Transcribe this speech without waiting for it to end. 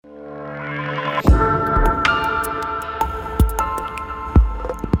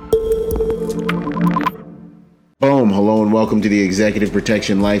and welcome to the Executive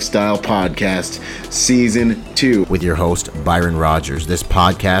Protection Lifestyle Podcast, Season 2. With your host, Byron Rogers. This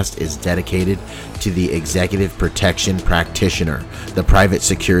podcast is dedicated to the executive protection practitioner, the private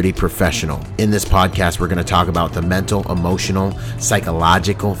security professional. In this podcast, we're going to talk about the mental, emotional,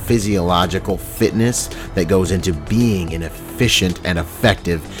 psychological, physiological fitness that goes into being an efficient and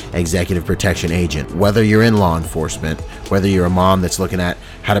effective executive protection agent. Whether you're in law enforcement, whether you're a mom that's looking at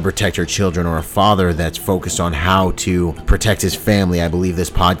how to protect her children, or a father that's focused on how to protect his family, I believe this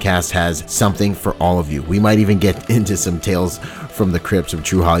podcast has something for all of you. We might even get into some tales from the crypt, some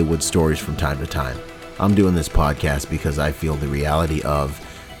true Hollywood stories from time to time. I'm doing this podcast because I feel the reality of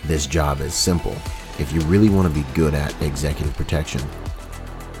this job is simple. If you really want to be good at executive protection,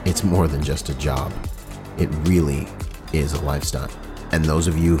 it's more than just a job. It really is a lifestyle. And those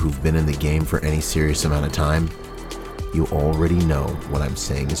of you who've been in the game for any serious amount of time, you already know what I'm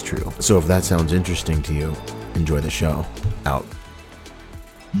saying is true. So if that sounds interesting to you, enjoy the show. Out.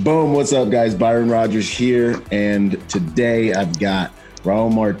 Boom. What's up, guys? Byron Rogers here. And today I've got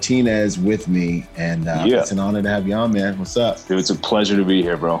Raul Martinez with me. And It's an honor to have you on, man. What's up? Dude, it's a pleasure to be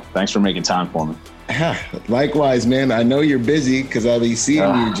here, bro. Thanks for making time for me. Likewise, man. I know you're busy because I'll be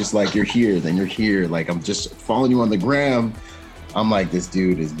seeing you just like you're here, then you're here. Like I'm just following you on the gram. I'm like, this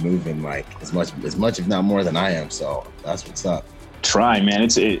dude is moving like as much, if not more than I am. So that's what's up. Try, man.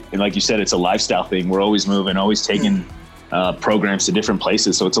 Like you said, it's a lifestyle thing. We're always moving, always taking programs to different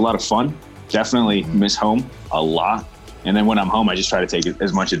places. So it's a lot of fun. Definitely miss home a lot. And then when I'm home, I just try to take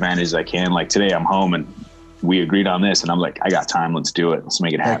as much advantage as I can. Like today I'm home and we agreed on this and I'm like, I got time. Let's do it. Let's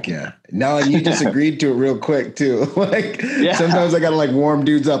make it happen. Heck yeah. No, you just agreed to it real quick too. Sometimes I got to like warm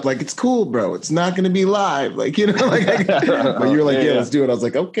dudes up. Like, it's cool, bro. It's not going to be live. Like, but you're like, yeah, let's do it. I was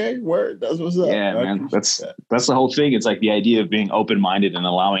like, okay, word. That's what's up. Yeah, man. That's the whole thing. It's like the idea of being open-minded and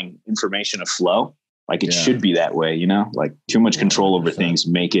allowing information to flow. Like it should be that way, like too much control over things,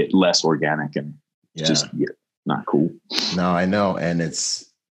 make it less organic and just not cool. No, I know. And it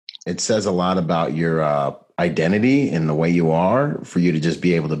says a lot about your identity and the way you are for you to just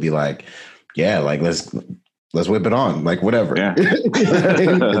be able to be like, yeah, like let's whip it on, like whatever. Yeah.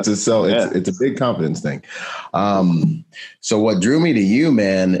 It's a big confidence thing. So what drew me to you,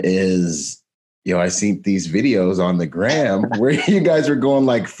 man, is, I seen these videos on the gram where you guys were going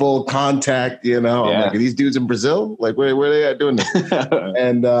like full contact, I'm like, are these dudes in Brazil? Like where are they at doing this?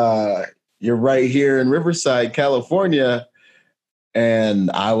 And you're right here in Riverside, California. And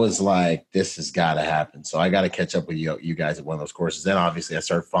I was like, this has got to happen. So I got to catch up with you guys at one of those courses. Then obviously I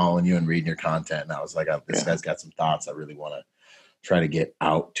started following you and reading your content. And I was like, this guy's got some thoughts. I really want to try to get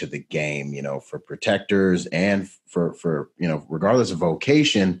out to the game, for protectors and for regardless of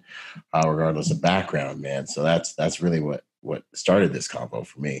vocation, regardless of background, man. So that's really what started this convo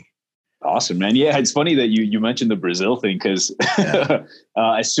for me. Awesome, man. Yeah, it's funny that you mentioned the Brazil thing because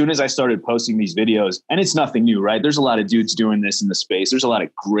as soon as I started posting these videos, and it's nothing new, right? There's a lot of dudes doing this in the space. There's a lot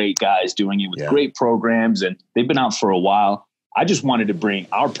of great guys doing it with great programs, and they've been out for a while. I just wanted to bring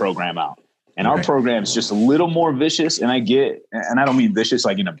our program out. And our program's just a little more vicious. And I don't mean vicious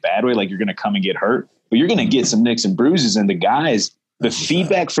like in a bad way, like you're going to come and get hurt, but you're going to get some nicks and bruises. And the guys, the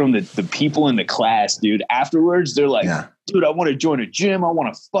feedback from the people in the class, dude, afterwards, they're like, dude, I want to join a gym. I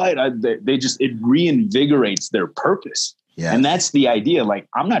want to fight. It reinvigorates their purpose. Yes. And that's the idea. Like,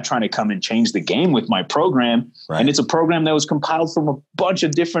 I'm not trying to come and change the game with my program. Right. And it's a program that was compiled from a bunch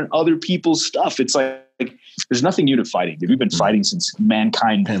of different other people's stuff. It's like there's nothing new to fighting. We've been fighting since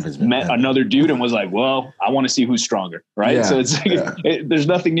mankind met another dude and was like, well, I want to see who's stronger. Right. Yeah. So it's like, there's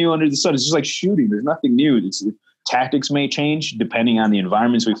nothing new under the sun. It's just like shooting. There's nothing new. Tactics may change depending on the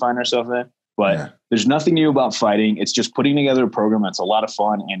environments we find ourselves in. But there's nothing new about fighting. It's just putting together a program that's a lot of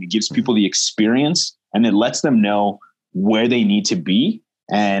fun and it gives people the experience and it lets them know where they need to be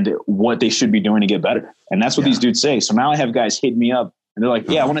and what they should be doing to get better. And that's what these dudes say. So now I have guys hit me up and they're like,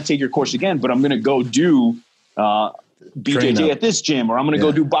 I want to take your course again, but I'm going to go do BJJ at this gym, or I'm going to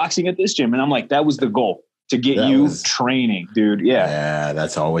go do boxing at this gym. And I'm like, that was the goal, to get training, dude. Yeah,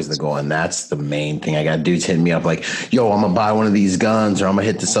 that's always the goal. And that's the main thing. I got dudes hitting me up like, yo, I'm going to buy one of these guns or I'm going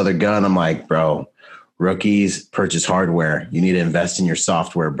to hit this other gun. I'm like, bro, rookies purchase hardware. You need to invest in your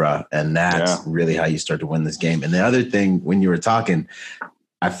software, bro. And that's really how you start to win this game. And the other thing, when you were talking,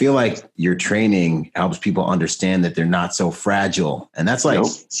 I feel like your training helps people understand that they're not so fragile. And that's like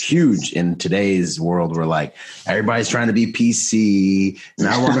huge in today's world where like everybody's trying to be PC and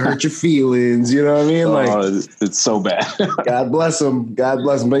I want to hurt your feelings. You know what I mean? Like it's so bad. God bless them. God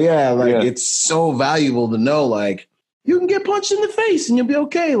bless them. But it's so valuable to know, like, you can get punched in the face and you'll be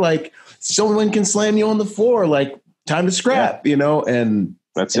okay. Like someone can slam you on the floor, like time to scrap, and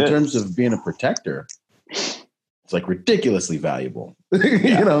that's in terms of being a protector. It's like ridiculously valuable,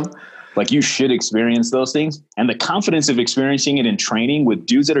 you know? Like you should experience those things, and the confidence of experiencing it in training with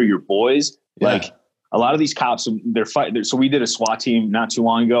dudes that are your boys. Like a lot of these cops, they're fighting. So we did a SWAT team not too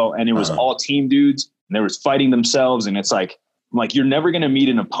long ago, and it was all team dudes, and they were fighting themselves. And it's like, you're never going to meet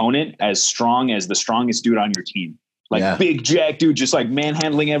an opponent as strong as the strongest dude on your team. Like big jack dude, just like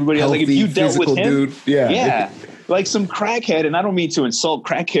manhandling everybody. Healthy, like if you dealt with him, dude. Like some crackhead. And I don't mean to insult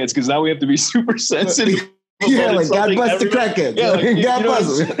crackheads because now we have to be super sensitive. Like God bless the crackhead. God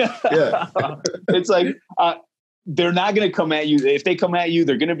bless them. It's like they're not going to come at you. If they come at you,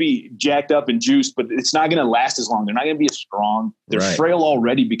 they're going to be jacked up and juiced, but it's not going to last as long. They're not going to be as strong. They're frail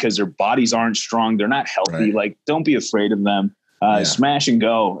already because their bodies aren't strong. They're not healthy. Like, don't be afraid of them. Smash and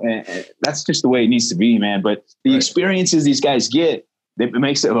go. And that's just the way it needs to be, man. But the experiences these guys get, it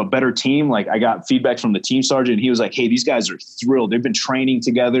makes it a better team. Like I got feedback from the team sergeant. He was like, hey, these guys are thrilled. They've been training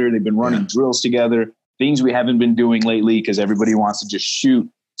together. They've been running drills together, things we haven't been doing lately because everybody wants to just shoot.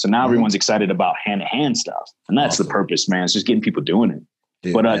 So now everyone's excited about hand-to-hand stuff. And that's the purpose, man. It's just getting people doing it.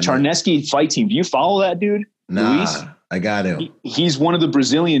 Dude, but Charneski fight team, do you follow that dude? Nah, Luis? I got him. He's one of the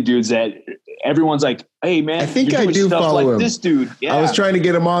Brazilian dudes that everyone's like, hey, man, I think I do follow him. This dude. Yeah. I was trying to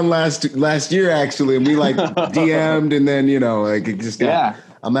get him on last year, actually. And we like DM'd and then, like it just got,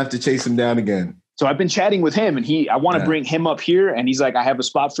 I'm going to have to chase him down again. So I've been chatting with him and I want to bring him up here. And he's like, I have a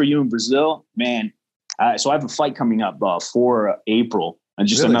spot for you in Brazil, man. So I have a fight coming up for April. And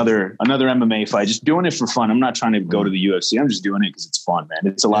just another MMA fight, just doing it for fun. I'm not trying to go to the UFC. I'm just doing it because it's fun, man.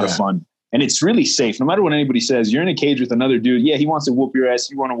 It's a lot of fun. And it's really safe. No matter what anybody says, you're in a cage with another dude. Yeah, he wants to whoop your ass.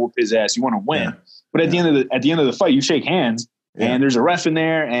 You want to whoop his ass. You want to win. Yeah. But at the end of the fight, you shake hands and there's a ref in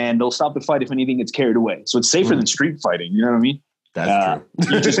there and they'll stop the fight if anything gets carried away. So it's safer than street fighting. You know what I mean? That's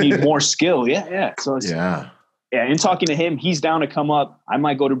true. You just need more skill. Yeah. So it's, in talking to him, he's down to come up. I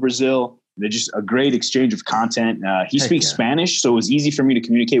might go to Brazil. They're just a great exchange of content. He speaks Spanish, so it was easy for me to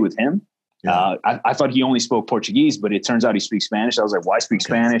communicate with him. Yeah. I thought he only spoke Portuguese, but it turns out he speaks Spanish. I was like, well, I speak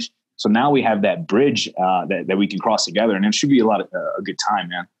Spanish. So now we have that bridge that we can cross together, and it should be a good time,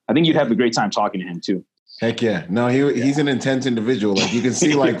 man. I think you'd have a great time talking to him too. Heck yeah. No, he's an intense individual. Like you can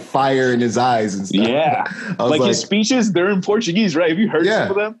see like fire in his eyes and stuff. Yeah. Like his speeches, they're in Portuguese, right? Have you heard some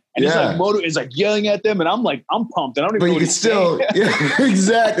of them? And he's like yelling at them and I'm pumped. And I don't even know what he's saying.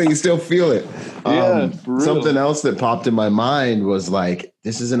 Exactly. You still feel it. Something else that popped in my mind was like,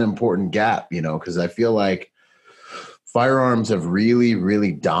 this is an important gap, because I feel like firearms have really,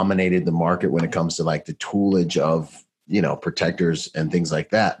 really dominated the market when it comes to like the toolage of, protectors and things like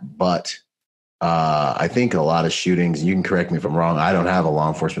that. But I think a lot of shootings, you can correct me if I'm wrong, I don't have a law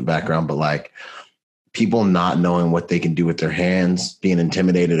enforcement background, but like people not knowing what they can do with their hands, being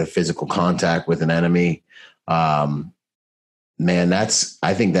intimidated of physical contact with an enemy. Man,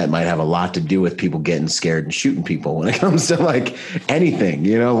 I think that might have a lot to do with people getting scared and shooting people when it comes to like anything,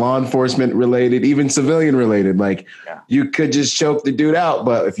 law enforcement related, even civilian related. Like you could just choke the dude out,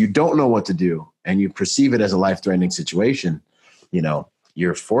 but if you don't know what to do and you perceive it as a life-threatening situation,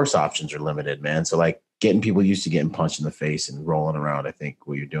 your force options are limited, man. So like getting people used to getting punched in the face and rolling around, I think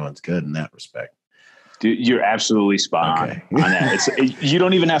what you're doing is good in that respect. Dude, you're absolutely spot on that. You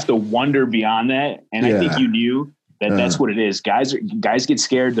don't even have to wonder beyond that. And I think you knew that that's what it is. Guys get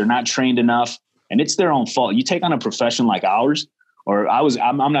scared. They're not trained enough and it's their own fault. You take on a profession like ours, or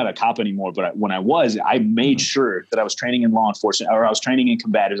I'm not a cop anymore, but when I was, I made sure that I was training in law enforcement or I was training in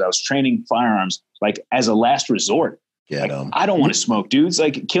combatives. I was training firearms, like as a last resort. Yeah, like, I don't want to smoke, dudes.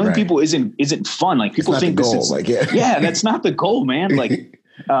 Like killing people isn't fun. Like people think this is that's not the goal, man. Like,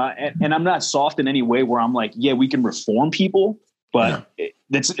 and I'm not soft in any way where I'm like, we can reform people, but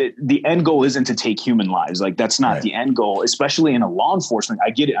the end goal isn't to take human lives. Like that's not the end goal, especially in a law enforcement.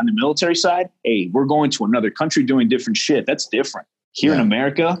 I get it on the military side. Hey, we're going to another country doing different shit. That's different. Here in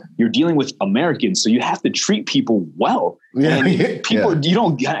America, you're dealing with Americans, so you have to treat people well. And people, you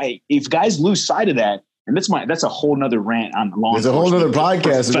don't. If guys lose sight of that. And that's a whole nother rant on law enforcement. There's a whole nother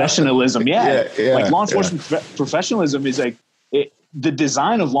podcast. Professionalism. Like law enforcement professionalism is like the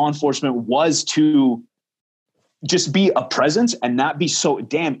design of law enforcement was to just be a presence and not be so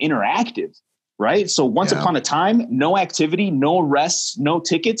damn interactive. Right. So once upon a time, no activity, no arrests, no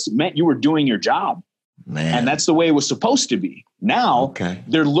tickets meant you were doing your job. Man. And that's the way it was supposed to be. Now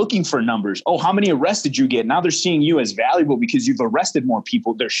they're looking for numbers. Oh, how many arrests did you get? Now they're seeing you as valuable because you've arrested more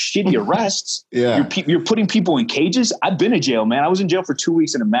people. They're shitty arrests. You're putting people in cages. I've been in jail, man. I was in jail for 2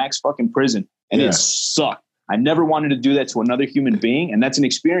 weeks in a max fucking prison and it sucked. I never wanted to do that to another human being. And that's an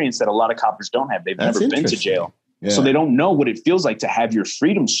experience that a lot of coppers don't have. They've never been to jail. So they don't know what it feels like to have your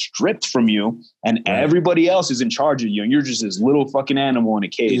freedom stripped from you and everybody else is in charge of you. And you're just this little fucking animal in a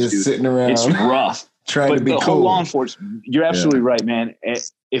cage, dude. Sitting around. It's rough. Trying to be cool. Whole law enforcement, you're absolutely right, man.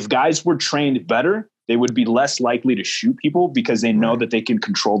 If guys were trained better, they would be less likely to shoot people because they know that they can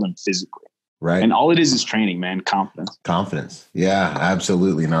control them physically. Right. And all it is training, man. Confidence. Yeah,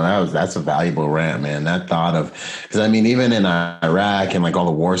 absolutely. No, that's a valuable rant, man. That thought of, because I mean, even in Iraq and like all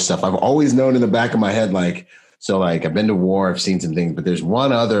the war stuff, I've always known in the back of my head, like, so like I've been to war, I've seen some things, but there's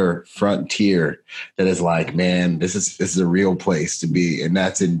one other frontier that is like, man, this is a real place to be. And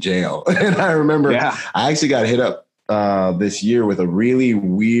that's in jail. And I remember I actually got hit up this year with a really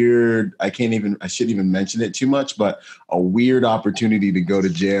weird, I shouldn't even mention it too much, but a weird opportunity to go to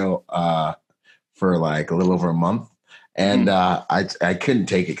jail for like a little over a month. And I couldn't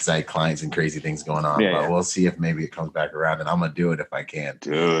take it because I had clients and crazy things going on. But we'll see if maybe it comes back around, and I'm going to do it if I can.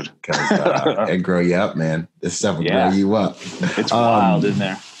 Dude. Because it grow you up, man. This stuff will grow you up. It's wild in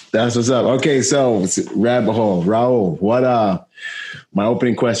there. That's what's up. Okay, so rabbit hole. Raul, what my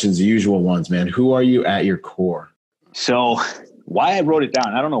opening questions, the usual ones, man. Who are you at your core? So why I wrote it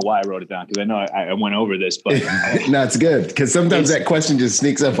down, I don't know why I wrote it down, because I know I went over this, but no, it's good, because sometimes that question just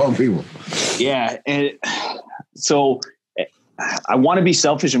sneaks up on people. Yeah. And so I want to be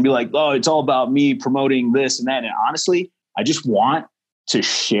selfish and be like, oh, it's all about me promoting this and that. And honestly, I just want to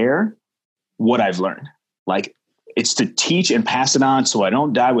share what I've learned. Like, it's to teach and pass it on so I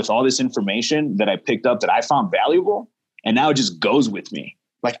don't die with all this information that I picked up that I found valuable, and now it just goes with me.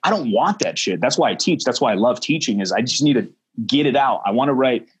 Like, I don't want that shit. That's why I teach. That's why I love teaching, is I just need to get it out. I want to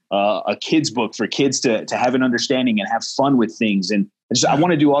write a kid's book for kids to have an understanding and have fun with things. And I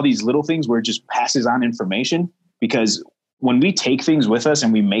want to do all these little things where it just passes on information, because when we take things with us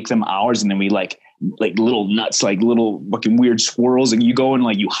and we make them ours, and then we like little nuts, like little fucking weird squirrels, and you go and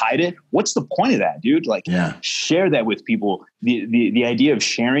like you hide it. What's the point of that, dude? Like, share that with people. The idea of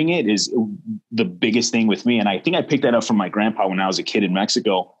sharing it is the biggest thing with me. And I think I picked that up from my grandpa when I was a kid in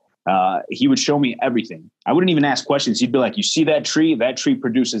Mexico. He would show me everything. I wouldn't even ask questions. He'd be like, you see that tree? That tree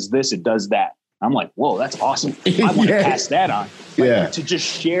produces this. It does that. I'm like, whoa, that's awesome. I want to pass that on. Like, to just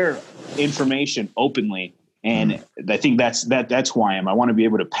share information openly. And I think that's who I am. I want to be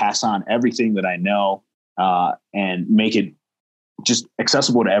able to pass on everything that I know and make it just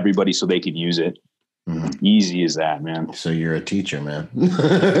accessible to everybody so they can use it. Easy as that, man. So you're a teacher, man.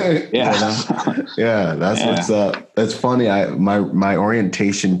 Yeah, that's what's up. That's funny. My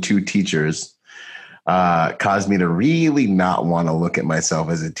orientation to teachers caused me to really not want to look at myself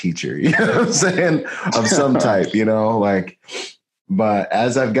as a teacher. You know what I'm saying? Of some type, you know, like. But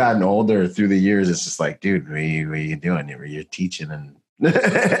as I've gotten older through the years, it's just like, dude, what are you doing? You're teaching and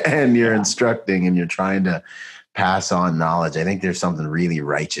and you're instructing, and you're trying to pass on knowledge. I think there's something really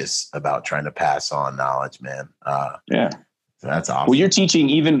righteous about trying to pass on knowledge, man. So that's awesome. Well, you're teaching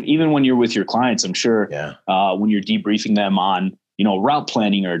even when you're with your clients, I'm sure. When you're debriefing them on, route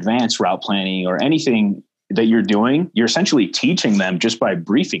planning or advanced route planning or anything that you're doing, you're essentially teaching them just by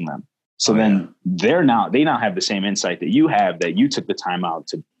briefing them. So then they now have the same insight that you have, that you took the time out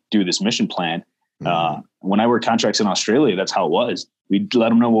to do this mission plan. When I worked contracts in Australia, that's how it was. We'd let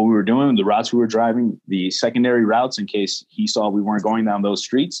them know what we were doing, the routes we were driving, the secondary routes, in case he saw we weren't going down those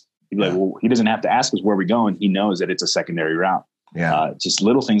streets. He'd be like, well, he doesn't have to ask us where we're going. He knows that it's a secondary route. Just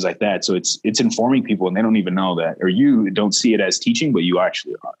little things like that. So it's informing people, and they don't even know that, or you don't see it as teaching, but you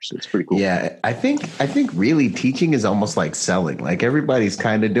actually are. So it's pretty cool. Yeah. I think really teaching is almost like selling. Like, everybody's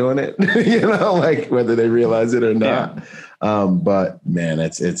kind of doing it, like whether they realize it or not. But man,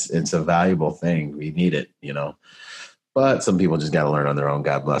 it's a valuable thing. We need it, but some people just got to learn on their own.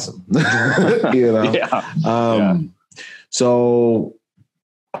 God bless them. So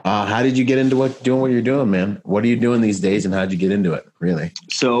how did you get into doing what you're doing, man? What are you doing these days, and how did you get into it, really?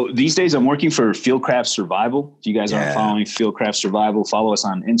 So these days I'm working for Fieldcraft Survival. If you guys aren't following Fieldcraft Survival, follow us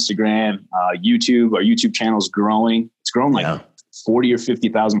on Instagram, YouTube. Our YouTube channel is growing. It's grown like 40 or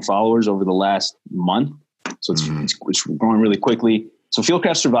 50,000 followers over the last month. So it's growing really quickly. So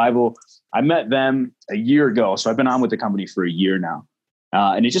Fieldcraft Survival, I met them a year ago. So I've been on with the company for a year now.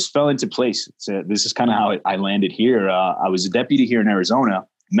 And it just fell into place. So this is kind of how I landed here. I was a deputy here in Arizona,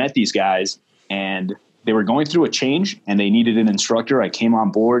 met these guys, and they were going through a change and they needed an instructor. I came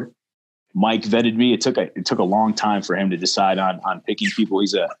on board. Mike vetted me. It took a long time for him to decide on picking people.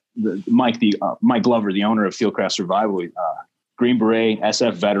 He's Mike Glover, the owner of Fieldcraft Survival, Green Beret,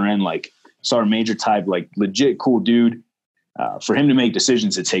 SF veteran, like Sergeant Major type, like legit cool dude. For him to make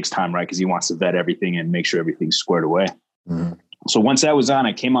decisions, it takes time, right? Because he wants to vet everything and make sure everything's squared away. So once that was on,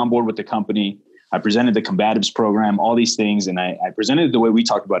 I came on board with the company. I presented the combatives program, all these things. And I presented it the way we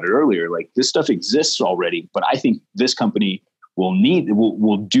talked about it earlier. Like, this stuff exists already, but I think this company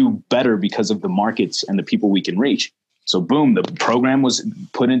will do better because of the markets and the people we can reach. So boom, the program was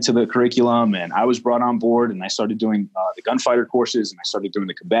put into the curriculum, and I was brought on board, and I started doing the gunfighter courses, and I started doing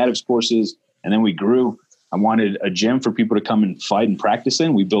the combatives courses, and then we grew. I wanted a gym for people to come and fight and practice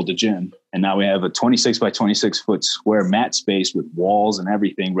in. We built a gym, and now we have a 26 by 26 foot square mat space with walls and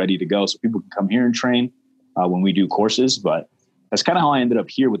everything ready to go. So people can come here and train when we do courses. But that's kind of how I ended up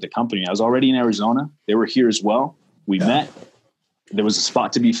here with the company. I was already in Arizona. They were here as well. We met. There was a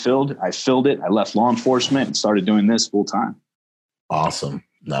spot to be filled. I filled it. I left law enforcement and started doing this full time. Awesome.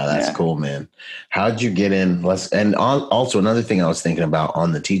 No, that's cool, man. How'd you get in? Also another thing I was thinking about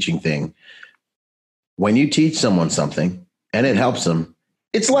on the teaching thing, when you teach someone something and it helps them,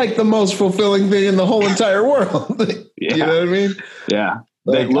 it's like the most fulfilling thing in the whole entire world. You know what I mean? Yeah.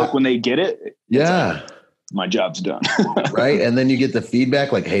 Like, when they get it. Yeah. My job's done. Right. And then you get the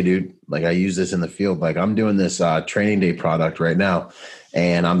feedback like, hey, dude, like I use this in the field. Like I'm doing this training day product right now.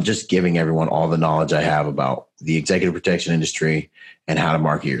 And I'm just giving everyone all the knowledge I have about the executive protection industry and how to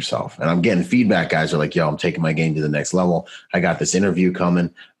market yourself. And I'm getting feedback. Guys are like, yo, I'm taking my game to the next level. I got this interview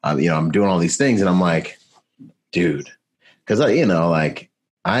coming. I'm doing all these things. And I'm like, dude, because I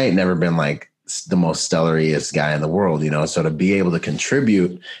ain't never been like the most stellariest guy in the world, so to be able to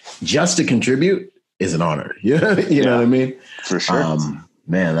contribute, just to contribute is an honor. You know what I mean? For sure.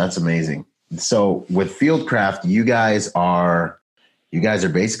 Man, that's amazing. So with Fieldcraft, you guys are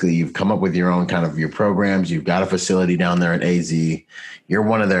basically, you've come up with your own kind of your programs. You've got a facility down there at AZ. You're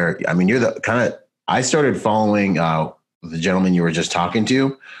one of their, you're the kind of, I started following the gentleman you were just talking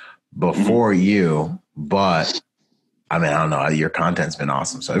to before you, but I don't know, your content's been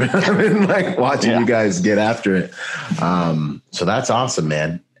awesome. So I've been like watching you guys get after it. So that's awesome,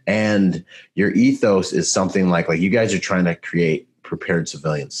 man. And your ethos is something like you guys are trying to create prepared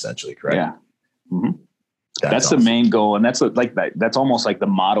civilians, essentially, correct? Yeah. Mm-hmm. That's awesome. The main goal. And that's that's almost like the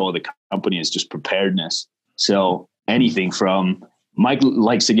motto of the company is just preparedness. So anything from Mike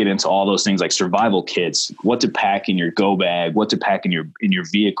likes to get into all those things like survival kits, what to pack in your go bag, what to pack in your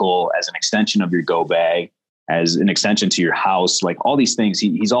vehicle as an extension of your go bag, as an extension to your house, like all these things.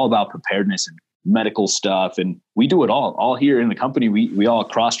 He's all about preparedness and medical stuff. And we do it all here in the company. We all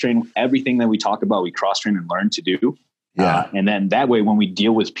cross train. Everything that we talk about, we cross train and learn to do. Yeah. And then that way, when we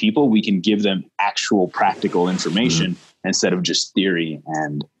deal with people, we can give them actual practical information instead of just theory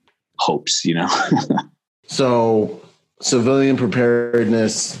and hopes, So civilian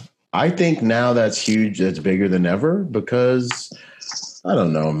preparedness, I think now that's huge. That's bigger than ever because I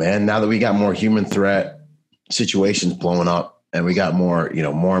don't know, man, now that we got more human threat situations blowing up and we got more,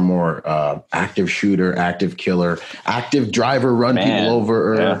 more and more active shooter, active killer, active driver, run people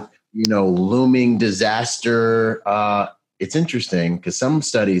over, looming disaster. It's interesting because some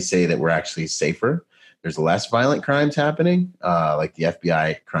studies say that we're actually safer. There's less violent crimes happening, like the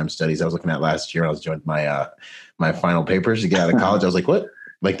FBI crime studies I was looking at last year. I was doing my final papers to get out of college. I was like, what?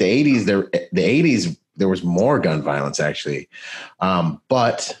 Like the 80s, there was more gun violence actually.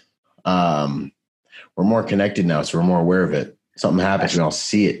 But we're more connected now, so we're more aware of it. Something happens, we all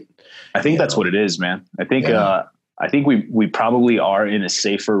see it. I think that's what it is, man. I think we probably are in a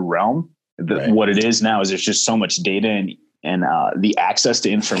safer realm. What it is now is there's just so much data and the access to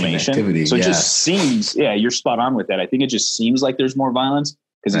information. So it just seems, you're spot on with that. I think it just seems like there's more violence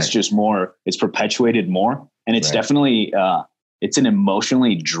because it's just more, it's perpetuated more. And it's definitely, it's an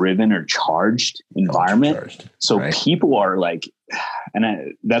emotionally driven or charged environment. So people are like,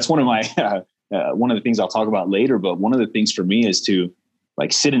 and that's one of my, one of the things I'll talk about later, but one of the things for me is to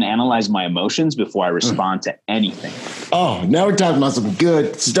sit and analyze my emotions before I respond to anything. Oh, now we're talking about some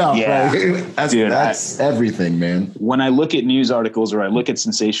good stuff. Yeah. Right? That's everything, man. When I look at news articles or I look at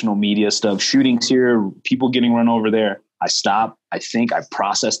sensational media stuff, shootings here, people getting run over there, I stop, I think, I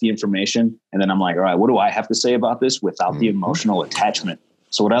process the information, and then I'm like, all right, what do I have to say about this without the emotional attachment?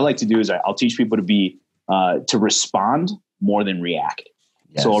 So what I like to do is I'll teach people to respond more than react.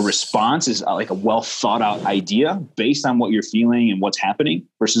 Yes. So a response is like a well thought out idea based on what you're feeling and what's happening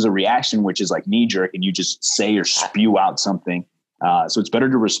versus a reaction, which is like knee jerk and you just say or spew out something. So it's better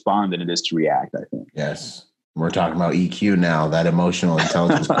to respond than it is to react, I think. Yes. We're talking about EQ now, that emotional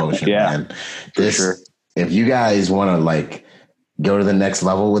intelligence quotient. Man. For sure. If you guys want to go to the next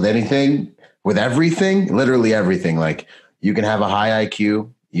level with anything, with everything, literally everything, you can have a high IQ,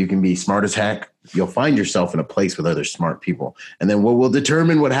 you can be smart as heck. You'll find yourself in a place with other smart people. And then what will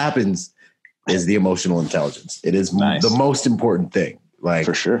determine what happens is the emotional intelligence. It is the most important thing.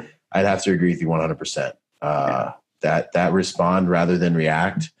 For sure. I'd have to agree with you 100%. That respond rather than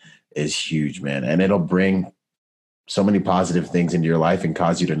react is huge, man. And it'll bring so many positive things into your life and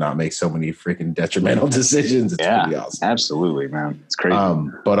cause you to not make so many freaking detrimental decisions. It's pretty awesome. Absolutely, man. It's crazy.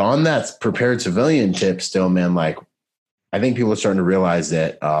 But on that prepared civilian tip still, man, I think people are starting to realize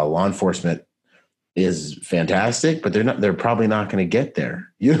that law enforcement is fantastic, but they're probably not going to get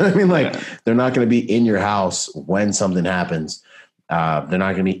there. You know what I mean? Like they're not going to be in your house when something happens. They're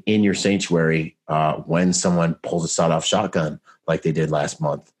not going to be in your sanctuary when someone pulls a sawed-off shotgun like they did last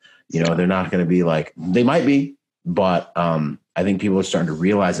month. You know, they're not going to be like, they might be, but I think people are starting to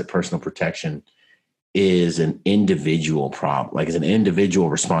realize that personal protection is an individual problem, like it's an individual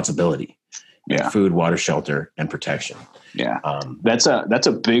responsibility. Yeah. Food, water, shelter, and protection. Yeah. That's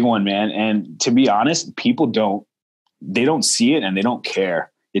a big one, man. And to be honest, people don't see it and they don't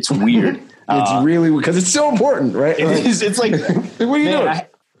care. It's weird. It's really, because it's so important, right? It's like, what are you doing?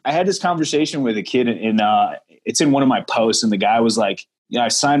 I had this conversation with a kid it's in one of my posts, and the guy was like, I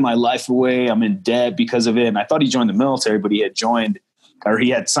signed my life away. I'm in debt because of it. And I thought he joined the military, but he had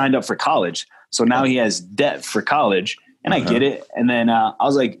signed up for college. So now he has debt for college. And I get it. And then I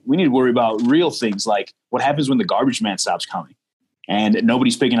was like, we need to worry about real things, like what happens when the garbage man stops coming and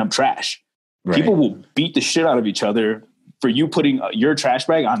nobody's picking up trash. Right. People will beat the shit out of each other for you putting your trash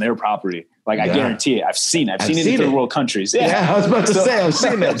bag on their property. Like, I guarantee it. I've seen it in third world countries. Yeah, I was about to say, I've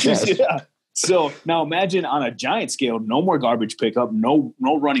seen that. Yeah. So now imagine on a giant scale, no more garbage pickup, no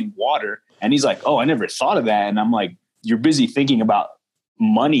running water. And he's like, oh, I never thought of that. And I'm like, you're busy thinking about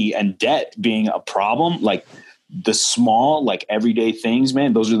money and debt being a problem. Like, the small, like everyday things,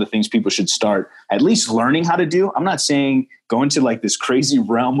 man, those are the things people should start at least learning how to do. I'm not saying go into like this crazy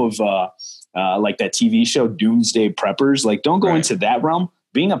realm of like that TV show Doomsday Preppers. Like, don't go into that realm.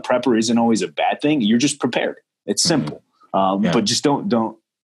 Being a prepper isn't always a bad thing. You're just prepared. It's simple. But just don't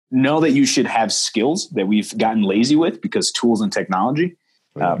know that you should have skills that we've gotten lazy with because tools and technology.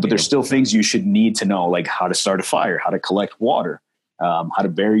 But there's still things you should need to know, like how to start a fire, how to collect water, how to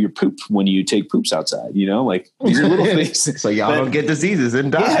bury your poop when you take poops outside, you know, like these are little things. So y'all don't get diseases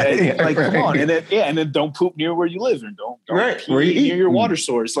and die. Yeah, like, come on. And then don't poop near where you live, and don't where you near your water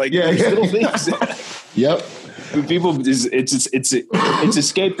source. Like, little things. Yep. People, it's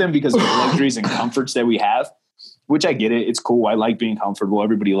escaped them because of the luxuries and comforts that we have, which I get it. It's cool. I like being comfortable.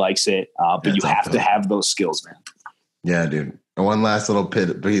 Everybody likes it. But you have to have those skills, man. Yeah, dude. And one last little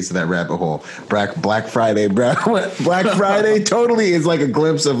piece of that rabbit hole. Black Friday, bro. Black Friday totally is like a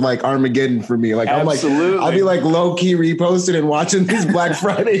glimpse of like Armageddon for me. Like, absolutely. I'll be like low key reposting and watching these Black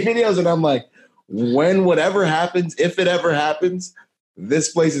Friday videos, and I'm like, when whatever happens, if it ever happens,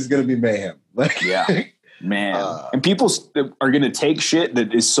 this place is gonna be mayhem. Like, yeah. Man, and people are going to take shit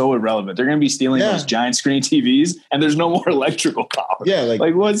that is so irrelevant. They're going to be stealing those giant screen TVs, and there's no more electrical power. Yeah,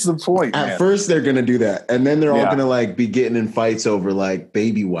 like what's the point? At first, they're going to do that, and then they're all going to like be getting in fights over like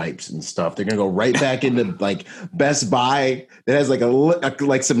baby wipes and stuff. They're going to go right back into like Best Buy that has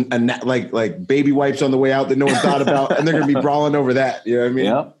like some baby wipes on the way out that no one thought about, and they're going to be brawling over that. You know what I mean?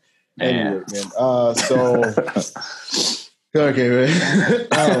 Yeah. Anyway, man. Okay,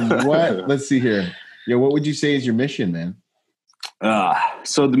 man. What? Let's see here. Yeah, what would you say is your mission, man?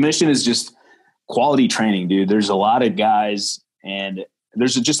 So the mission is just quality training, dude. There's a lot of guys, and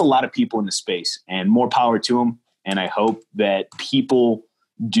there's just a lot of people in the space, and more power to them. And I hope that people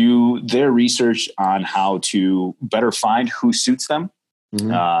do their research on how to better find who suits them.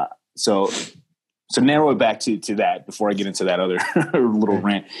 Mm-hmm. So narrow it back to that before I get into that other little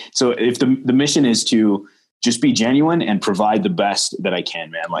rant. So if the mission is to just be genuine and provide the best that I can,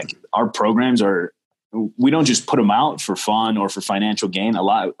 man. Like, our programs we don't just put them out for fun or for financial gain.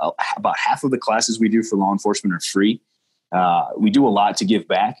 About half of the classes we do for law enforcement are free. We do a lot to give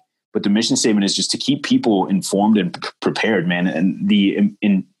back, but the mission statement is just to keep people informed and prepared, man. And the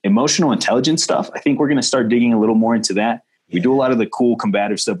emotional intelligence stuff, I think we're going to start digging a little more into that. We do a lot of the cool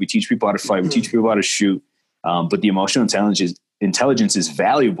combative stuff. We teach people how to fight. We teach people how to shoot. But the emotional intelligence is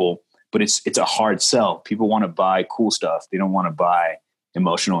valuable, but it's a hard sell. People want to buy cool stuff. They don't want to buy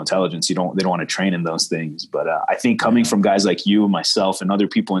emotional intelligence. They don't want to train in those things. But I think coming from guys like you and myself and other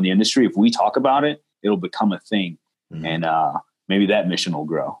people in the industry, if we talk about it, it'll become a thing. Mm-hmm. And maybe that mission will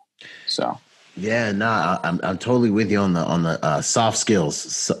grow. So yeah, no, I'm totally with you on the soft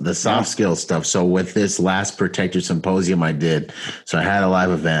skills, the soft skills stuff. So with this last Protector Symposium I did, so I had a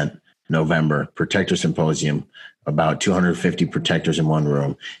live event November, Protector Symposium, about 250 protectors in one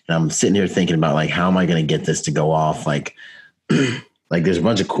room. And I'm sitting here thinking about like, how am I going to get this to go off? Like, like there's a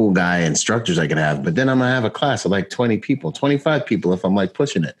bunch of cool guy instructors I could have, but then I'm going to have a class of like 20 people, 25 people if I'm like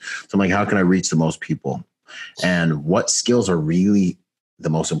pushing it. So I'm like, how can I reach the most people? And what skills are really the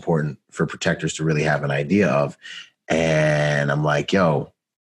most important for protectors to really have an idea of? And I'm like, yo,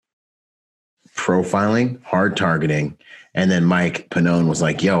 profiling, hard targeting. And then Mike Pannone was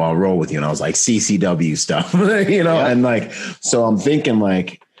like, yo, I'll roll with you. And I was like, CCW stuff, you know? Yeah. And like, so I'm thinking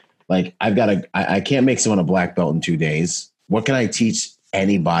like like I can't make someone a black belt in 2 days. What can I teach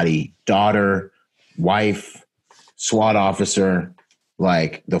anybody, daughter, wife, SWAT officer,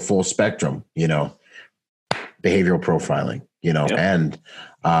 like the full spectrum, behavioral profiling, and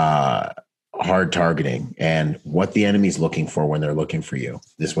hard targeting and what the enemy's looking for when they're looking for you.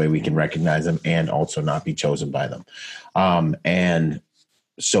 This way we can recognize them and also not be chosen by them. And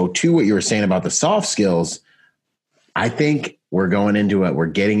so to what you were saying about the soft skills, I think we're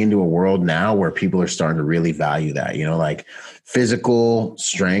getting into a world now where people are starting to really value that, like physical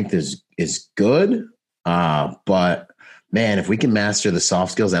strength is good. But man, if we can master the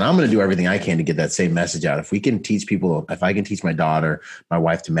soft skills, and I'm going to do everything I can to get that same message out. If I can teach my daughter, my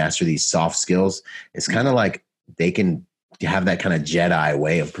wife to master these soft skills, it's kind of like they can have that kind of Jedi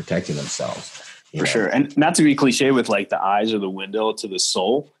way of protecting themselves. For sure. And not to be cliche with like the eyes are the window to the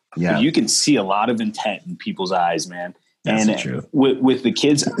soul. Yeah. But you can see a lot of intent in people's eyes, man. That's true. With the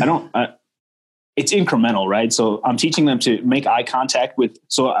kids, it's incremental, right? So I'm teaching them to make eye contact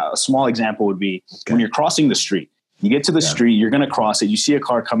so a small example would be when you're crossing the street. You get to the street, you're going to cross it. You see a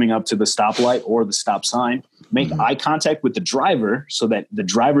car coming up to the stoplight or the stop sign. Make eye contact with the driver so that the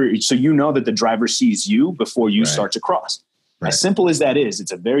driver sees you before you start to cross. Right. As simple as that is,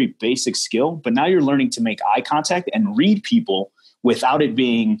 it's a very basic skill. But now you're learning to make eye contact and read people without it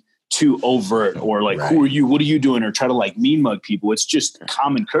being too overt or like, who are you? What are you doing? Or try to like mean mug people. It's just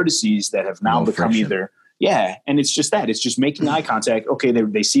common courtesies that have now become friction. And it's just that. It's just making eye contact. Okay,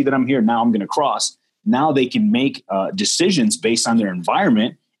 they see that I'm here. Now I'm going to cross. Now they can make decisions based on their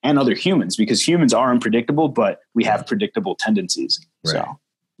environment and other humans, because humans are unpredictable, but we have predictable tendencies. Right. So,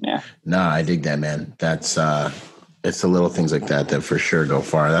 yeah. Nah, I dig that, man. That's it's the little things like that for sure go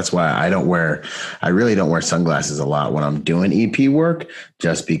far. That's why I really don't wear sunglasses a lot when I'm doing EP work,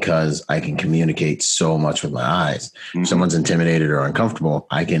 just because I can communicate so much with my eyes. If someone's intimidated or uncomfortable,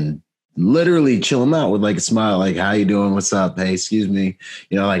 I can literally chill them out with like a smile, like, how you doing? What's up? Hey, excuse me.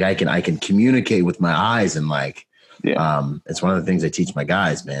 Like I can communicate with my eyes, and like, it's one of the things I teach my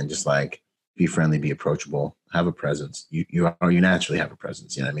guys, man. Just like be friendly, be approachable, have a presence. You naturally have a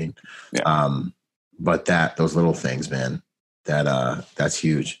presence. You know what I mean? Yeah. But those little things, man, that's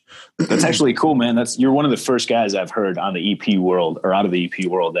huge. That's actually cool, man. You're one of the first guys I've heard on the EP world or out of the EP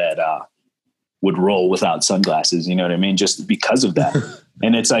world that would roll without sunglasses. You know what I mean? Just because of that.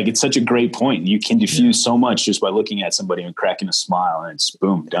 And it's like, it's such a great point. You can diffuse so much just by looking at somebody and cracking a smile, and it's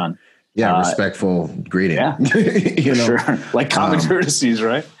boom, done. Yeah. Respectful greeting. Yeah. Sure. Like common courtesies,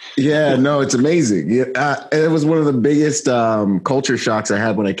 right? Yeah, no, it's amazing. It was one of the biggest culture shocks I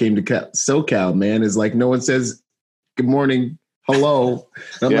had when I came to SoCal, man, is like, no one says good morning, hello.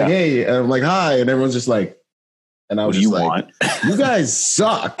 And I'm like, hey, and I'm like, hi. And everyone's just like, and I was just like, you guys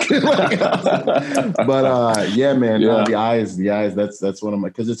suck. But yeah, man, no, the eyes, that's one of my,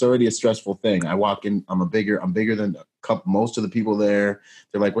 because it's already a stressful thing. I walk in, I'm bigger than most of the people there.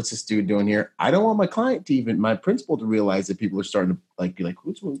 They're like, what's this dude doing here? I don't want my principal to realize that people are starting to like, be like,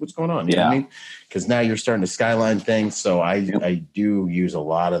 what's going on? You know what I mean? Because now you're starting to skyline things. So I do use a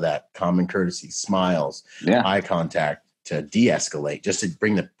lot of that common courtesy, smiles, eye contact to de-escalate, just to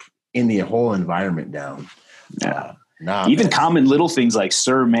bring the whole environment down. Yeah. Even common little things like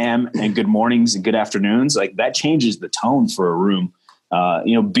sir, ma'am, and good mornings and good afternoons, like that changes the tone for a room.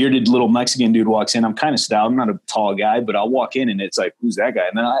 Bearded little Mexican dude walks in. I'm kind of stout. I'm not a tall guy, but I'll walk in and it's like, who's that guy?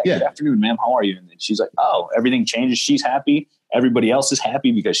 And then, good afternoon, ma'am. How are you? And then she's like, oh, everything changes. She's happy. Everybody else is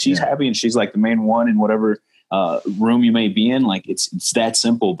happy because she's happy. And she's like the main one in whatever room you may be in. Like it's that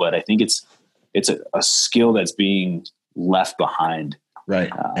simple, but I think it's a skill that's being left behind.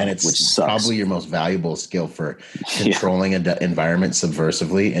 Right. And it's probably your most valuable skill for controlling an environment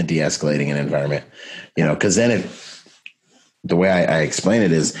subversively and de-escalating an environment, because then the way I explain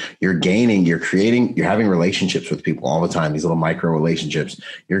it is you're having relationships with people all the time, these little micro relationships.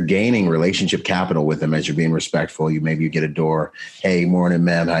 You're gaining relationship capital with them as you're being respectful. Maybe you get a door. Hey, morning,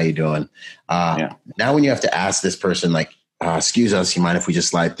 ma'am. How you doing? Now when you have to ask this person, like, excuse us, you mind if we just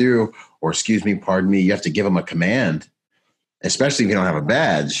slide through? Or excuse me, pardon me. You have to give them a command. Especially if you don't have a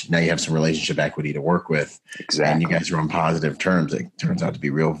badge, now you have some relationship equity to work with. Exactly. And you guys are on positive terms. It turns out to be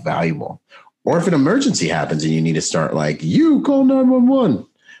real valuable. Or if an emergency happens and you need to start like, you call 911.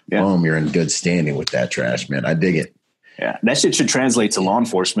 Boom, you're in good standing with that trash, man. I dig it. Yeah, that shit should translate to law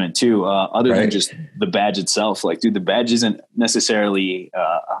enforcement too, other than just the badge itself. Like, dude, the badge isn't necessarily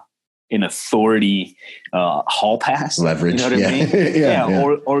an authority hall pass. Leverage. You know what I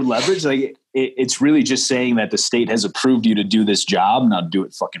mean? Or leverage. Like, it's really just saying that the state has approved you to do this job, now do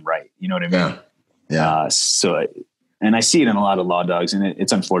it fucking right. You know what I mean? Yeah. So And I see it in a lot of law dogs, and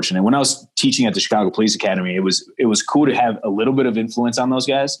it's unfortunate. When I was teaching at the Chicago Police Academy, it was cool to have a little bit of influence on those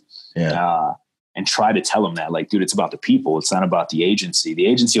guys. Yeah. And try to tell them that, like, dude, it's about the people. It's not about the agency. The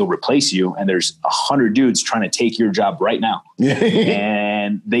agency will replace you, and there's 100 dudes trying to take your job right now,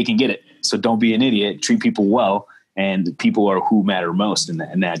 and they can get it. So don't be an idiot. Treat people well, and people are who matter most in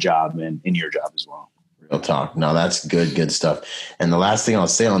that job and in your job as well. Real talk. No, that's good stuff. And the last thing I'll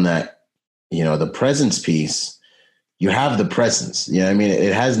say on that, the presence piece. You have the presence. You know what I mean?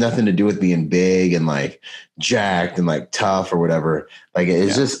 It has nothing to do with being big and like jacked and like tough or whatever. Like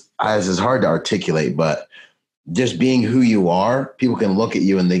it's it's hard to articulate, but just being who you are, people can look at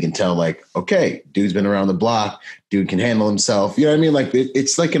you and they can tell like, okay, dude's been around the block, dude can handle himself. You know what I mean? Like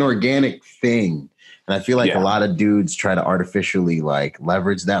it's like an organic thing. And I feel like a lot of dudes try to artificially like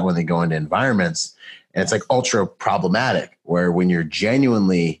leverage that when they go into environments, and it's like ultra problematic where when you're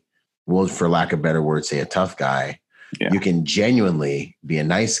genuinely, well, for lack of better words, say a tough guy, you can genuinely be a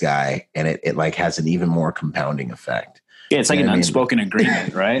nice guy, and it like has an even more compounding effect. Yeah, it's like an unspoken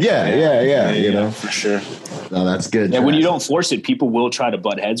agreement, right? Yeah, you know, for sure. No, that's good. Yeah, when you don't force it, people will try to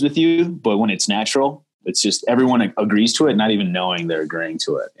butt heads with you, but when it's natural, it's just everyone agrees to it, not even knowing they're agreeing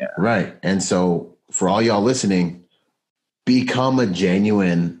to it. Yeah. Right. And so for all y'all listening, become a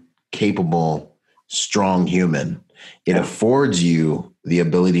genuine, capable, strong human. It affords you the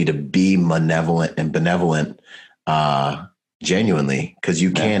ability to be malevolent and benevolent genuinely, because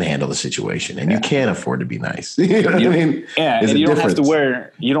you can handle the situation and you can afford to be nice. You know what I mean? Yeah, and you don't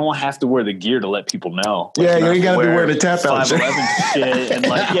have to wear the gear to let people know. Like, you ain't got to be wearing a tap out shit and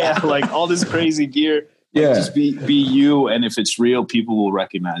like all this crazy gear. Like, just be you, and if it's real, people will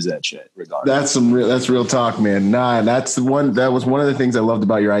recognize that shit regardless. That's real talk, man. Nah, that was one of the things I loved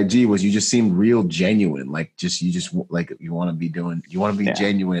about your IG was you just seemed real genuine. Like you want to be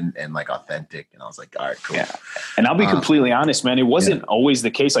genuine and like authentic. And I was like, all right, cool. Yeah. And I'll be completely honest, man. It wasn't always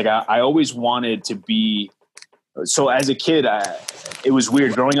the case. Like I always wanted to be. So as a kid, it was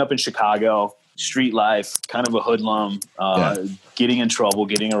weird growing up in Chicago, street life, kind of a hoodlum, getting in trouble,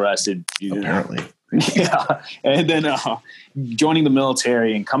 getting arrested. Apparently. Yeah. And then joining the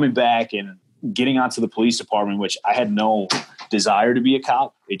military and coming back and getting onto the police department, which I had no desire to be a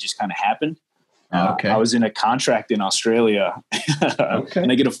cop. It just kind of happened. I was in a contract in Australia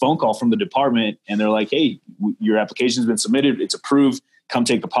and I get a phone call from the department and they're like, hey, your application's been submitted. It's approved. Come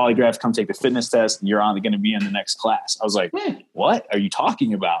take the polygraph, come take the fitness test, and you're going to be in the next class. I was like, what are you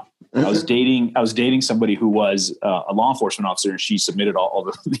talking about? I was dating somebody who was a law enforcement officer, and she submitted all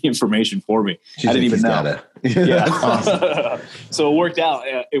the information for me. I didn't even know. Yeah. Awesome. So it worked out.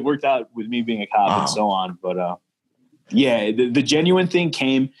 It worked out with me being a cop and so on. But the genuine thing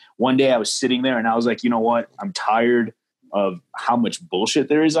came one day. I was sitting there and I was like, you know what? I'm tired of how much bullshit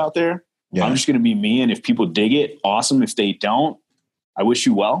there is out there. Yeah. I'm just going to be me. And if people dig it, awesome. If they don't, I wish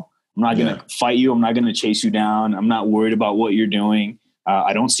you well. I'm not going to fight you. I'm not going to chase you down. I'm not worried about what you're doing.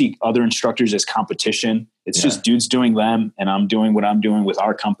 I don't see other instructors as competition. It's just dudes doing them, and I'm doing what I'm doing with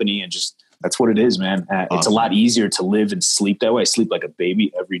our company, and just that's what it is, man. It's a lot easier to live and sleep that way. I sleep like a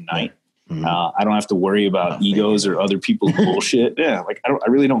baby every night. Mm-hmm. I don't have to worry about egos or other people's bullshit. Yeah, like I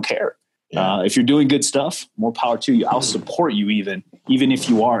really don't care. Yeah. If you're doing good stuff, more power to you. I'll support you, even if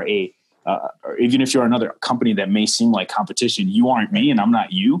you are or even if you're another company that may seem like competition. You aren't me, and I'm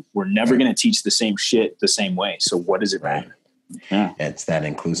not you. We're never going to teach the same shit the same way. So what does it matter? Yeah. It's that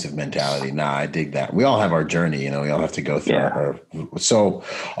inclusive mentality. Nah, I dig that. We all have our journey, we all have to go through our so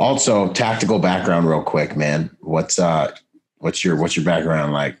also tactical background real quick, man. What's your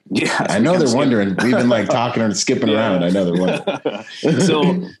background like? Yeah. I know they're wondering. We've been like talking and skipping around. I know they're wondering.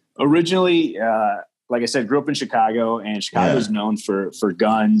 So originally, like I said, grew up in Chicago, and Chicago is known for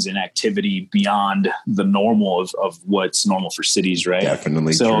guns and activity beyond the normal of what's normal for cities, right?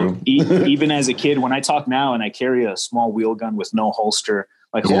 Definitely so true. Even as a kid, when I talk now and I carry a small wheel gun with no holster,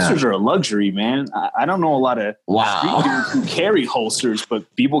 like holsters are a luxury, man. I don't know a lot of street dudes who carry holsters,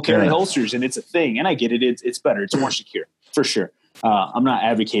 but people carry holsters, and it's a thing. And I get it. It's better. It's more secure for sure. I'm not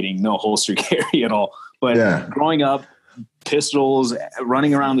advocating no holster carry at all, but growing up, pistols,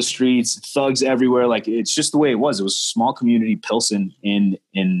 running around the streets, thugs everywhere. Like, it's just the way it was. It was a small community, Pilsen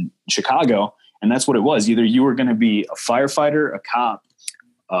in Chicago. And that's what it was. Either you were going to be a firefighter, a cop,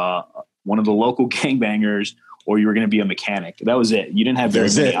 one of the local gangbangers, or you were going to be a mechanic. That was it. You didn't have very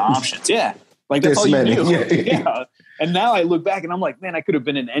many options. Yeah. Like, that's all you knew. Yeah. And now I look back and I'm like, man, I could have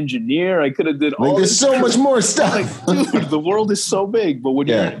been an engineer. I could have did all this. There's so much more stuff. Like, dude, the world is so big. But when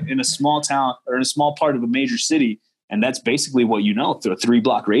you're in a small town or in a small part of a major city, and that's basically what you know through a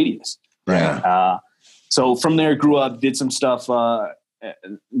 3-block radius. Yeah. So from there, grew up, did some stuff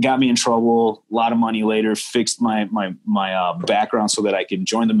got me in trouble, a lot of money later, fixed my background so that I could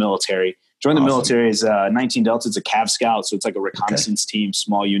join the military. Joined the military as 19 Delta. It's a Cav Scout. So it's like a reconnaissance team,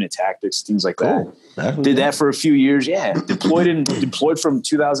 small unit tactics, things like that. Did that for a few years. Yeah. Deployed from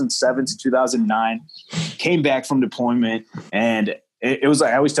 2007 to 2009, came back from deployment. And it was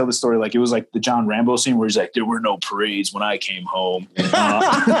like, I always tell the story, like it was like the John Rambo scene where he's like, there were no parades when I came home.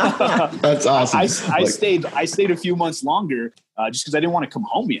 That's awesome. I stayed a few months longer just because I didn't want to come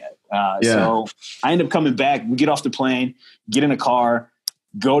home yet. So I ended up coming back. We get off the plane, get in a car,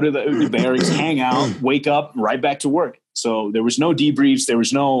 go to the barracks, hang out, wake up, right back to work. So there was no debriefs. There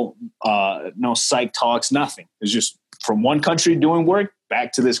was no psych talks, nothing. It was just from one country doing work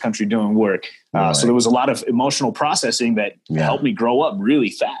back to this country doing work. So there was a lot of emotional processing that helped me grow up really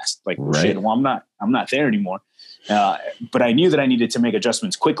fast. Like, shit, well, I'm not there anymore. But I knew that I needed to make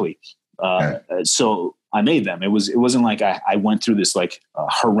adjustments quickly. So I made them. It wasn't like I went through this like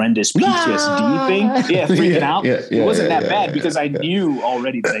horrendous PTSD thing. Yeah, freaking out. It wasn't that bad because I knew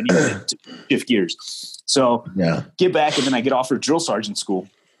already that I needed to shift gears. So get back, and then I get offered drill sergeant school.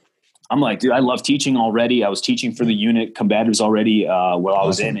 I'm like, dude, I love teaching already. I was teaching for the unit combatives already while I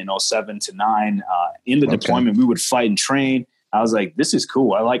was in 07 to 09. In the deployment, we would fight and train. I was like, this is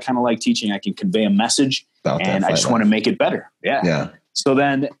cool. I kind of like teaching. I can convey a message, and I just want to make it better. Yeah. So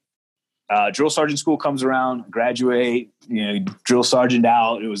then drill sergeant school comes around, graduate, drill sergeant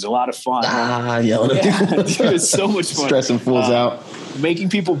out. It was a lot of fun. Yelling at people. It was so much fun. Stressing fools out. Making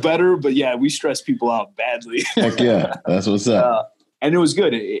people better, but we stress people out badly. Heck yeah. That's what's up. And it was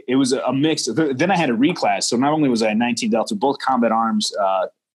good. It was a mix. Then I had a reclass. So not only was I a 19 Delta, both combat arms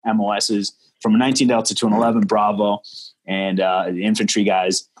MOSs, from a 19 Delta to an 11 Bravo, and the infantry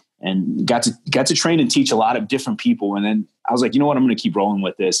guys, and got to train and teach a lot of different people. And then I was like, you know what, I'm going to keep rolling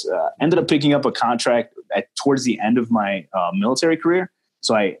with this. Ended up picking up a contract towards the end of my military career.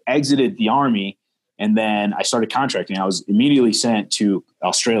 So I exited the Army, and then I started contracting. I was immediately sent to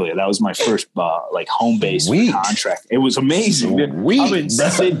Australia. That was my first home base contract. It was amazing. I'm in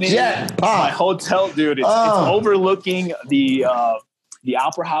Sydney. My hotel, dude. It's overlooking the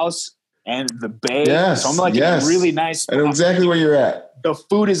Opera House and the bay. So I'm like in a really nice spot. I know exactly where you're at. The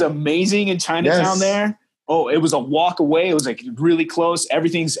food is amazing in Chinatown there. Oh, it was a walk away. It was like really close.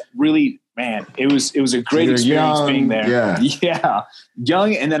 Everything's really, man, it was a great experience being there. Yeah.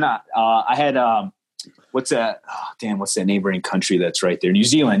 Young. And then I had, what's that neighboring country that's right there? New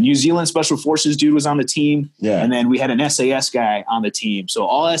Zealand Special Forces dude was on the team. Yeah. And then we had an SAS guy on the team. So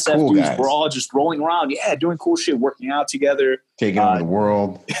all SF dudes guys. Were all just rolling around. Yeah. Doing cool shit, working out together. Taking over the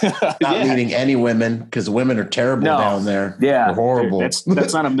world. Not leading any women, because women are terrible down there. Yeah. They're horrible. That's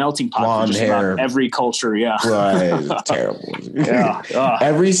not a melting pot. Blonde hair. Every culture. Yeah. Right. Terrible.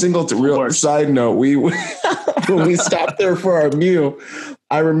 Every single real side note, when we stopped there for our meal,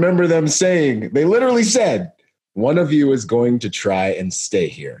 I remember them saying, they literally said, one of you is going to try and stay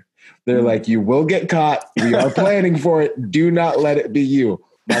here. They're like, you will get caught. We are planning for it. Do not let it be you.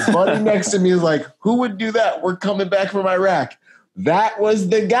 My buddy next to me is like, who would do that? We're coming back from Iraq. That was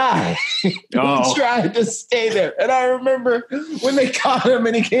the guy who tried to stay there. And I remember when they caught him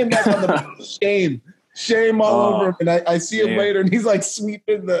and he came back on the shame all over him. And I see him later and he's like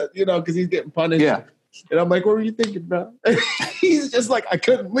sweeping because he's getting punished. Yeah. And I'm like, what were you thinking, bro? He's just like, I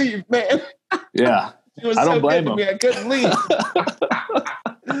couldn't leave, man. Yeah. I don't blame him. I couldn't leave.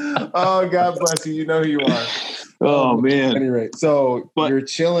 Oh, God bless you. You know who you are. Oh, man. Anyway, so you're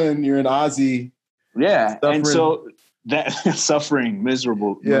chilling. You're in Aussie. Yeah. Suffering. And so that suffering,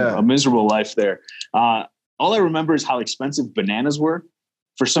 miserable, a miserable life there. All I remember is how expensive bananas were.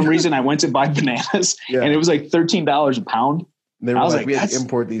 For some reason, I went to buy bananas and it was like $13 a pound. They were like, we had to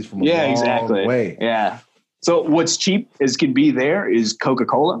import these from a long way. Yeah. So what's cheap as can be there is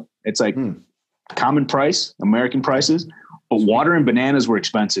Coca-Cola. It's like common price, American prices, but water and bananas were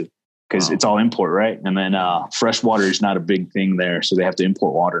expensive because it's all import, right? And then fresh water is not a big thing there, so they have to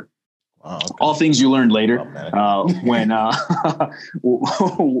import water. Wow, okay. All things you learned later when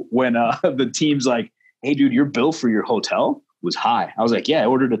the team's like, hey, dude, your bill for your hotel was high. I was like, yeah, I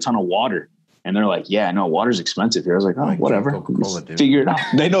ordered a ton of water. And they're like, yeah, no, water's expensive here. I was like, oh, whatever. Figure it out.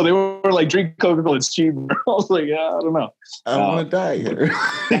 They were like, drink Coca-Cola, it's cheap. I was like, I don't know. I don't want to die here.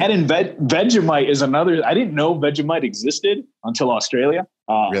 That and Vegemite is another. I didn't know Vegemite existed until Australia.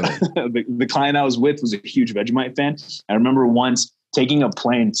 Really? The client I was with was a huge Vegemite fan. I remember once taking a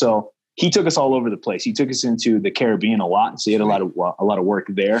plane. So he took us all over the place. He took us into the Caribbean a lot. So he had a lot of work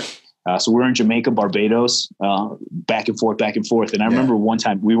there. So we were in Jamaica, Barbados, back and forth. And I remember one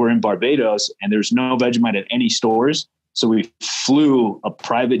time we were in Barbados and there's no Vegemite at any stores. So we flew a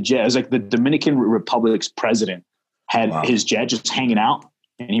private jet. It was like the Dominican Republic's president had his jet just hanging out,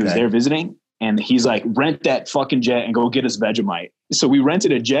 and he was there visiting. And he's like, rent that fucking jet and go get us Vegemite. So we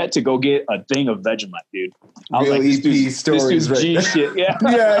rented a jet to go get a thing of Vegemite, dude. I was real like, EP stories, right? G shit. Yeah.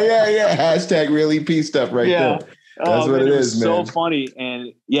 yeah. Hashtag real EP stuff right there. That's what it is, man. So funny.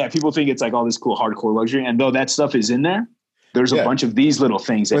 And yeah, people think it's like all this cool hardcore luxury. And though that stuff is in there, there's a bunch of these little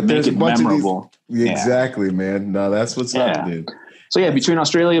things that make it memorable. Exactly, man. No, that's what's up, dude. So yeah, between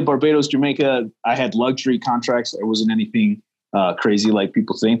Australia, Barbados, Jamaica, I had luxury contracts. There wasn't anything crazy like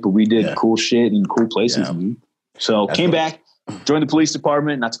people think, but we did cool shit in cool places. So came back, joined the police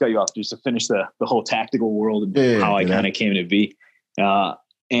department, not to cut you off, just to finish the whole tactical world and how I kind of came to be.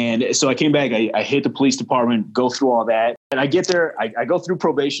 And so I came back, I hit the police department, go through all that. And I get there, I go through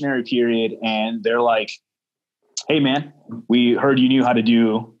probationary period, and they're like, hey man, we heard you knew how to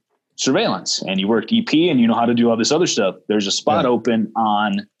do surveillance and you worked EP and you know how to do all this other stuff. There's a spot open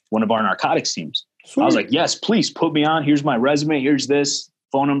on one of our narcotics teams. Sweet. I was like, yes, please put me on. Here's my resume. Here's this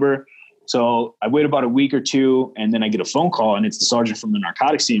phone number. So I wait about a week or two, and then I get a phone call, and it's the sergeant from the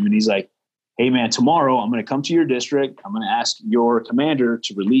narcotics team. And he's like, hey man, tomorrow I'm going to come to your district. I'm going to ask your commander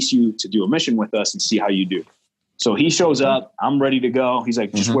to release you to do a mission with us and see how you do. So he shows up. I'm ready to go. He's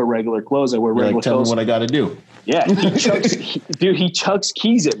like, just wear regular clothes. I wear regular tell clothes. Tell me what I got to do. Yeah. He chucks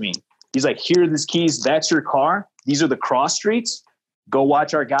keys at me. He's like, here are these keys. That's your car. These are the cross streets. Go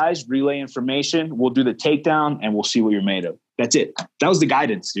watch our guys, relay information. We'll do the takedown and we'll see what you're made of. That's it. That was the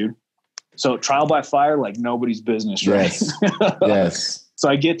guidance, dude. So trial by fire, like nobody's business, right? Yes. So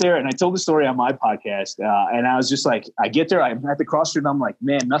I get there, and I told the story on my podcast, and I was just like, I get there, I'm at the cross street, and I'm like,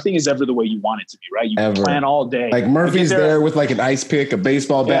 man, nothing is ever the way you want it to be, right? You plan all day. Like Murphy's there with like an ice pick, a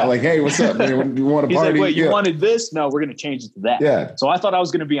baseball bat, like, hey, what's up, man? You want to party? He's like, wait, you wanted this? No, we're going to change it to that. Yeah. So I thought I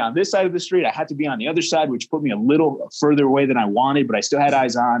was going to be on this side of the street. I had to be on the other side, which put me a little further away than I wanted, but I still had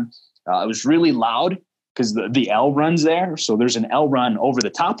eyes on. It was really loud because the L runs there. So there's an L run over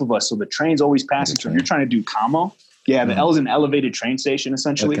the top of us. So the train's always passing through. You're trying to do commo. Yeah, the L is an elevated train station,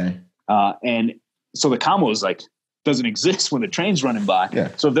 essentially. Okay. And so the commo is like, doesn't exist when the train's running by. Yeah.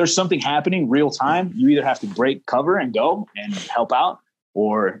 So if there's something happening real time, you either have to break cover and go and help out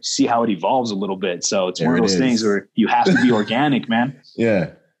or see how it evolves a little bit. So it's one of those things where you have to be organic, man.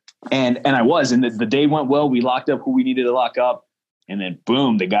 Yeah. And I was, and the day went well. We locked up who we needed to lock up. And then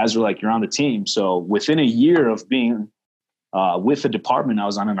boom, the guys were like, you're on the team. So within a year of being with the department, I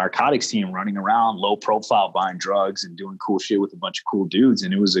was on a narcotics team running around low profile, buying drugs and doing cool shit with a bunch of cool dudes.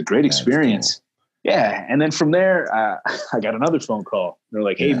 And it was a great experience. Cool. Yeah. And then from there, I got another phone call. They're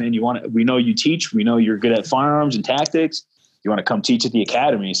like, hey man, we know you teach, we know you're good at firearms and tactics. You want to come teach at the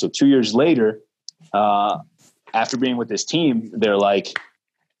academy. So 2 years later, after being with this team, they're like,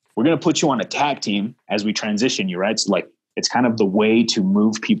 we're going to put you on a tag team as we transition you, right? It's kind of the way to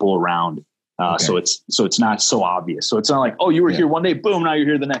move people around. So it's not so obvious. So it's not like, oh, you were here one day, boom, now you're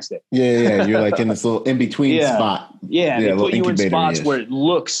here the next day. Yeah. You're like in this little in between spot. Yeah. They put you in spots where it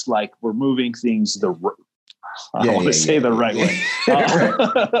looks like we're moving things the right way.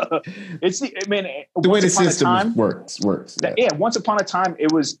 It's the way the system works. Yeah. Once upon a time,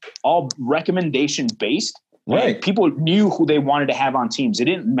 it was all recommendation based. Right. People knew who they wanted to have on teams. It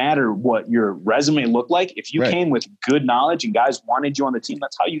didn't matter what your resume looked like. If you came with good knowledge and guys wanted you on the team,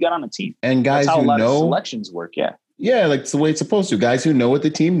 that's how you got on the team. And guys that's how who a lot know of selections work. Yeah. Yeah, like it's the way it's supposed to. Guys who know what the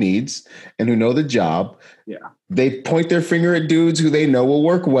team needs and who know the job. Yeah. They point their finger at dudes who they know will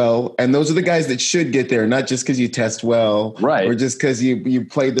work well. And those are the guys that should get there, not just because you test well. Right. Or just because you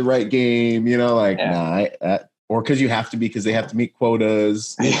played the right game, or because you have to be, because they have to meet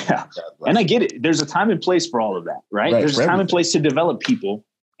quotas. Yeah. And I get it. There's a time and place for all of that, right? There's a time and place to develop people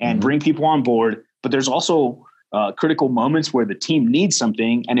and bring people on board. But there's also critical moments where the team needs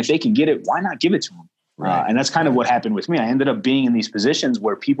something. And if they can get it, why not give it to them? Right. And that's kind of what happened with me. I ended up being in these positions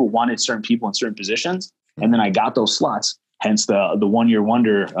where people wanted certain people in certain positions. And then I got those slots. Hence the 1 year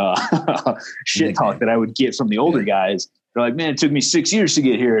wonder shit talk that I would get from the older guys. They're like, man, it took me 6 years to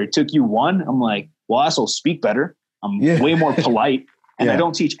get here. It took you one. I'm like, well, I also speak better. I'm way more polite. And I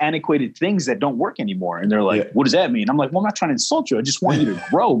don't teach antiquated things that don't work anymore. And they're like, what does that mean? I'm like, well, I'm not trying to insult you. I just want you to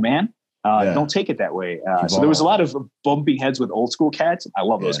grow, man. Don't take it that way. So there was a lot of bumping heads with old school cats. I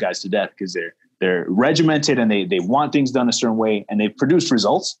love those guys to death because they're regimented and they want things done a certain way and they've produced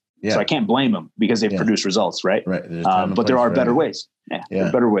results. So I can't blame them because they've produced results, right? But there are better ways. There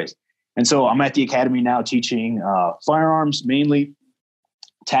are better ways. And so I'm at the academy now teaching firearms, mainly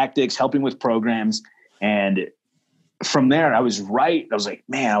tactics, helping with programs. And from there, I was like,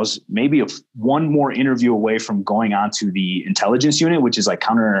 man, I was maybe one more interview away from going on to the intelligence unit, which is like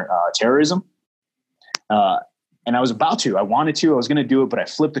counter terrorism. And I was about to, I wanted to, I was going to do it, but I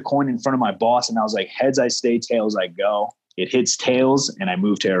flipped the coin in front of my boss and I was like, heads I stay, tails I go. It hits tails and I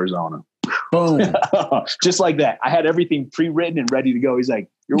moved to Arizona. Boom. Just like that. I had everything pre-written and ready to go. He's like,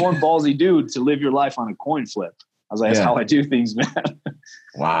 you're one ballsy dude to live your life on a coin flip. I was like, that's how I do things, man.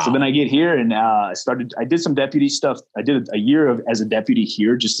 Wow. So then I get here and I did some deputy stuff. I did a year as a deputy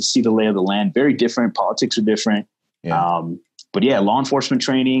here just to see the lay of the land. Very different. Politics are different. Yeah. But yeah, law enforcement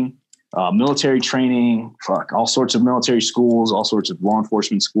training, military training, all sorts of military schools, all sorts of law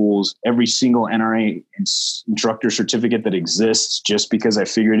enforcement schools, every single NRA instructor certificate that exists, just because I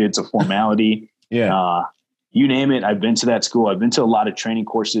figured it's a formality. You name it. I've been to that school. I've been to a lot of training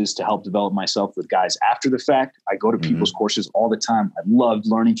courses to help develop myself with guys after the fact. I go to people's courses all the time. I loved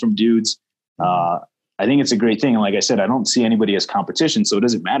learning from dudes. I think it's a great thing. And like I said, I don't see anybody as competition. So it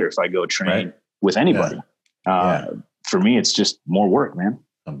doesn't matter if I go train with anybody. For me, it's just more work, man.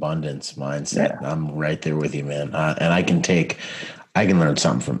 Abundance mindset. I'm right there with you, man. And I can learn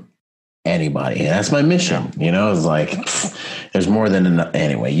something from anybody. And that's my mission. You know, it's like, there's more than enough.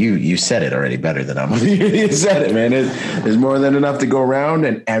 Anyway, you said it already better than I'm. You said it, man. There's more than enough to go around,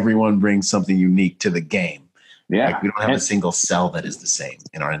 and everyone brings something unique to the game. Yeah. Like, we don't have a single cell that is the same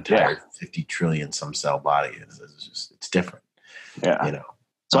in our entire 50 trillion some cell body. It's different. Yeah. You know.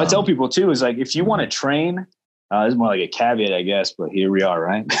 So I tell people too, is like, if you want to train, this is more like a caveat, I guess, but here we are,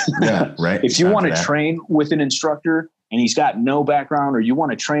 right? Yeah, right. If you want to train with an instructor and he's got no background, or you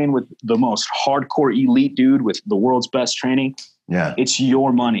want to train with the most hardcore elite dude with the world's best training, it's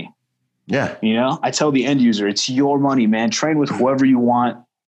your money. Yeah. You know, I tell the end user, it's your money, man. Train with whoever you want.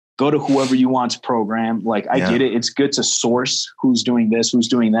 Go to whoever you want to program. Like, I get it. It's good to source who's doing this, who's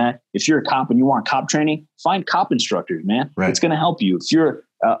doing that. If you're a cop and you want cop training, find cop instructors, man. Right. It's going to help you. If you're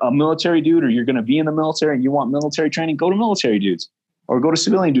a military dude, or you're going to be in the military and you want military training, go to military dudes or go to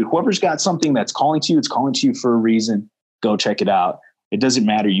civilian dude. Whoever's got something that's calling to you, it's calling to you for a reason. Go check it out. It doesn't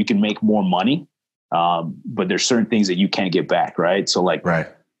matter. You can make more money, but there's certain things that you can't get back. Right. So like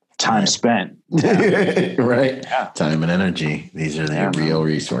time spent. Right. Yeah. Time and energy. These are the real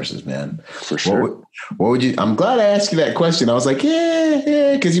resources, man. For sure. What would you, I'm glad I asked you that question. I was like,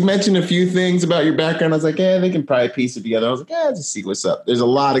 because you mentioned a few things about your background. I was like, they can probably piece it together. I was like, just see what's up. There's a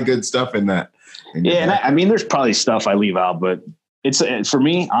lot of good stuff in that. And I mean, there's probably stuff I leave out, but it's, for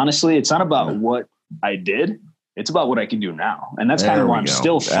me, honestly, it's not about what I did. It's about what I can do now. And that's kind of why I'm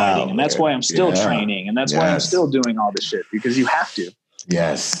still fighting. And that's why I'm still training. And that's why I'm still doing all this shit, because you have to.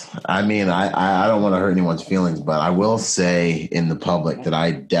 Yes. I mean, I don't want to hurt anyone's feelings, but I will say in the public that I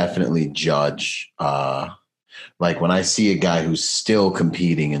definitely judge, like when I see a guy who's still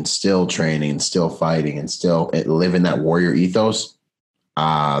competing and still training and still fighting and still living that warrior ethos,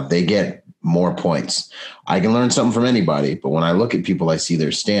 they get more points. I can learn something from anybody, but when I look at people, I see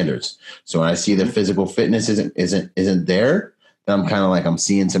their standards. So when I see their physical fitness isn't there, then I'm kind of like, I'm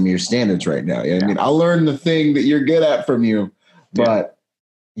seeing some of your standards right now. You know what I mean? I'll learn the thing that you're good at from you. But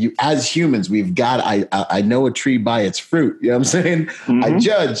you, as humans, we've got, I know a tree by its fruit. You know what I'm saying? I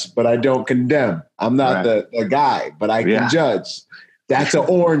judge, but I don't condemn. I'm not the guy, but I can judge. That's an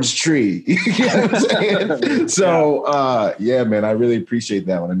orange tree. You know what I'm saying? So, man, I really appreciate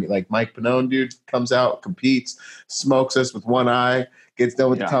that one. I mean, like Mike Pannone, dude, comes out, competes, smokes us with one eye, gets done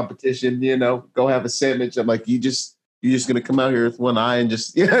with the competition, you know, go have a sandwich. I'm like, you're just going to come out here with one eye and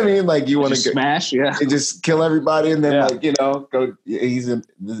just, you know what I mean? Like, you want to smash, and just kill everybody. And then like, you know, go,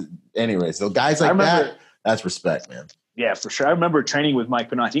 anyway. So guys like that, that's respect, man. Yeah, for sure. I remember training with Mike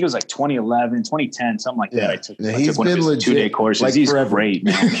Pannone. I think it was like 2011, 2010, something like that. I took one of his legit, 2-day courses. Like, he's forever. Great,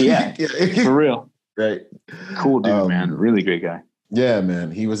 man. Yeah, for real. Right. Cool dude, man. Really great guy. Yeah,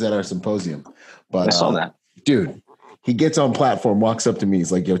 man. He was at our symposium. But I saw that. Dude, he gets on platform, walks up to me.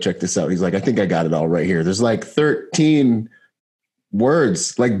 He's like, yo, check this out. He's like, I think I got it all right here. There's like 13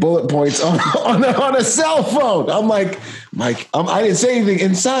 words, like bullet points on a cell phone. I'm like, Mike, I didn't say anything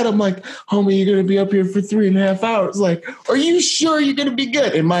inside. I'm like, homie, you're going to be up here for 3.5 hours. Like, are you sure you're going to be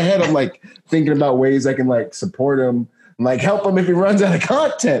good? In my head, I'm like thinking about ways I can like support him, and like help him if he runs out of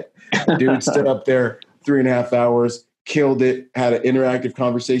content. Dude stood up there 3.5 hours, killed it, had an interactive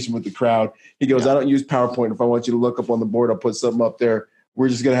conversation with the crowd. He goes, I don't use PowerPoint. If I want you to look up on the board, I'll put something up there. We're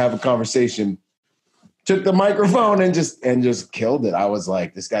just going to have a conversation. Took the microphone and just killed it. I was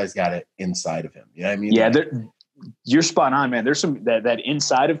like, this guy's got it inside of him. You know what I mean? Yeah, you're spot on, man. There's some that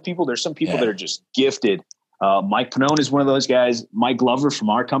inside of people. There's some people that are just gifted. Mike Pannone is one of those guys. Mike Glover from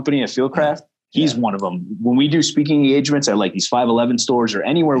our company at Fieldcraft, he's one of them. When we do speaking engagements at like these 511 stores or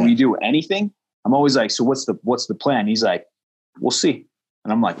anywhere we do anything, I'm always like, so what's the plan? He's like, we'll see.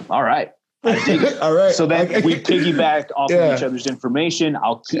 And I'm like, all right. All right. So then we piggyback off of each other's information.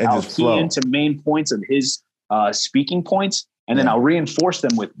 I'll key into main points of his speaking points, and then I'll reinforce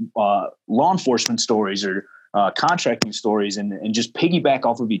them with law enforcement stories or contracting stories, and just piggyback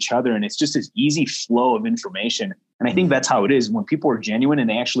off of each other. And it's just this easy flow of information. And I think that's how it is when people are genuine and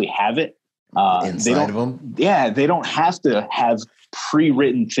they actually have it. Inside of them. Yeah, they don't have to have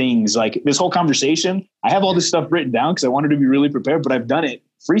pre-written things. Like this whole conversation, I have all this stuff written down because I wanted to be really prepared, but I've done it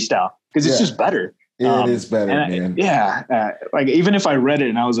freestyle because it's just better. It is better, man. Like even if I read it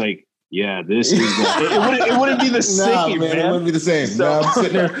and I was like, yeah, this is it wouldn't be the same, man. It wouldn't be the same. So, now I'm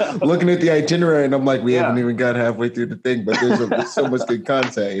sitting there looking at the itinerary and I'm like, we haven't even got halfway through the thing, but there's so much good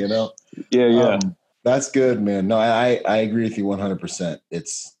content, you know? Yeah. That's good, man. No, I agree with you 100%.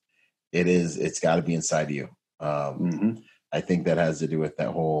 It's got to be inside of you. I think that has to do with that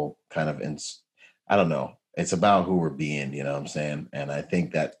whole kind of, I don't know. It's about who we're being, you know what I'm saying? And I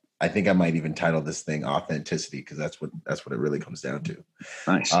think I might even title this thing authenticity, because that's what it really comes down to.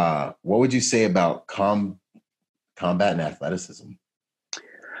 Nice. What would you say about combat and athleticism?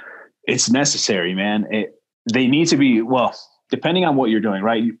 It's necessary, man. They need to be, well, depending on what you're doing,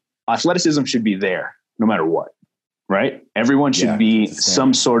 right? Athleticism should be there no matter what, right? Everyone should be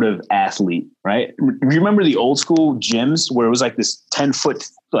some sort of athlete, right? Remember the old school gyms where it was like this 10-foot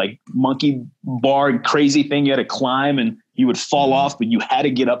like monkey bar crazy thing you had to climb and you would fall off, but you had to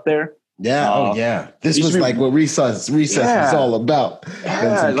get up there? Yeah. This was like what recess is all about.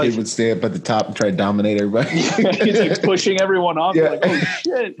 And some kid would stay up at the top and try to dominate everybody. He's like pushing everyone off. Yeah. Like, oh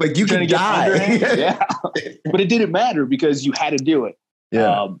shit. Like you can die. But it didn't matter because you had to do it.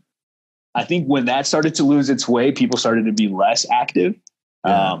 Yeah. I think when that started to lose its way, people started to be less active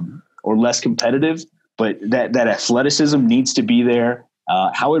or less competitive. But that athleticism needs to be there.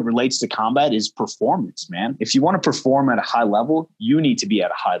 How it relates to combat is performance, man. If you want to perform at a high level, you need to be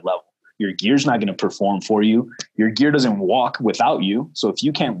at a high level. Your gear's not going to perform for you. Your gear doesn't walk without you. So if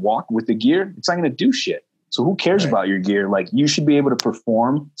you can't walk with the gear, it's not going to do shit. So who cares about your gear? Like you should be able to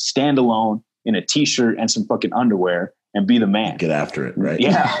perform standalone in a t-shirt and some fucking underwear and be the man. Get after it, right?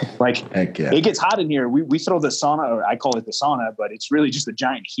 Yeah. Like Heck yeah. It gets hot in here. We throw the sauna, or I call it the sauna, but it's really just a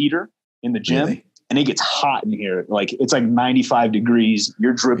giant heater in the gym. Really? And it gets hot in here. Like it's like 95 degrees.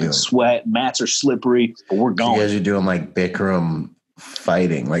 You're dripping sweat. Mats are slippery, but we're going. You guys are doing like Bikram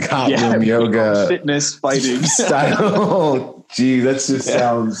fighting, like hot room yoga, fitness fighting style. Gee, that just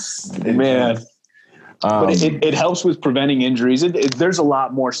sounds man. But it helps with preventing injuries. There's a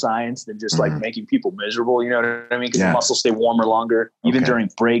lot more science than just like making people miserable. You know what I mean? Because the muscles stay warmer longer. Even during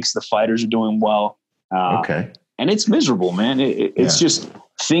breaks, the fighters are doing well. And it's miserable, man. It's just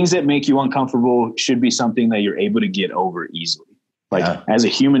things that make you uncomfortable should be something that you're able to get over easily. Like as a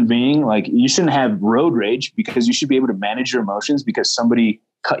human being, like you shouldn't have road rage because you should be able to manage your emotions because somebody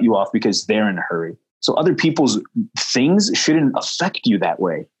cut you off because they're in a hurry. So other people's things shouldn't affect you that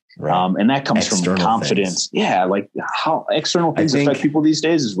way. Right. And that comes from confidence. Things. Yeah. Like how external things affect people these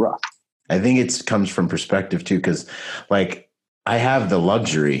days is rough. I think it comes from perspective too. Cause like I have the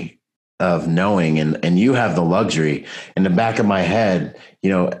luxury of knowing and you have the luxury in the back of my head, you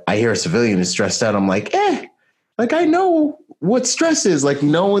know, I hear a civilian is stressed out. I'm like, like I know what stress is. Like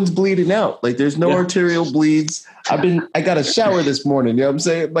no one's bleeding out. Like there's no arterial bleeds. I got a shower this morning. You know what I'm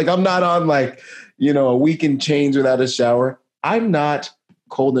saying? Like I'm not on like, you know, a weekend change without a shower. I'm not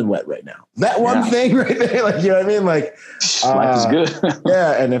cold and wet right now. That one thing right there. Like, you know what I mean? Like life is good.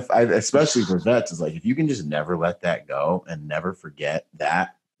 And especially for vets, is like, if you can just never let that go and never forget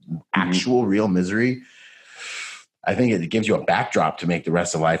that actual real misery, I think it gives you a backdrop to make the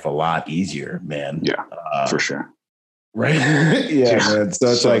rest of life a lot easier, man. Yeah, for sure. Right. Man. So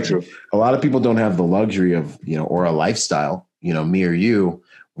it's like true. A lot of people don't have the luxury of, you know, or a lifestyle, you know, me or you,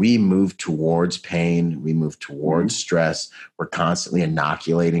 we move towards pain. We move towards stress. We're constantly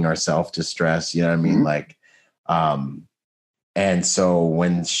inoculating ourselves to stress. You know what I mean? Like, and so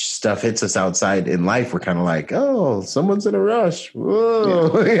when stuff hits us outside in life, we're kind of like, oh, someone's in a rush.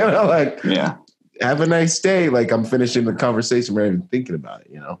 Whoa. You know, like, have a nice day. Like I'm finishing the conversation. We're even thinking about it,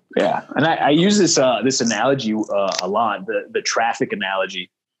 you know? Yeah. And I use this analogy a lot, the traffic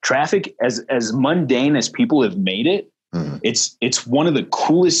analogy. Traffic, as mundane as people have made it, it's one of the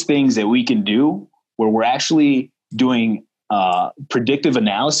coolest things that we can do where we're actually doing predictive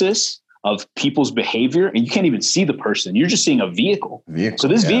analysis of people's behavior and you can't even see the person. You're just seeing a vehicle. So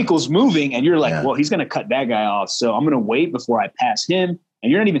this vehicle's moving and you're like, well, he's going to cut that guy off. So I'm going to wait before I pass him.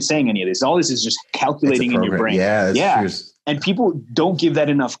 And you're not even saying any of this. All this is just calculating in your brain. Yeah. And people don't give that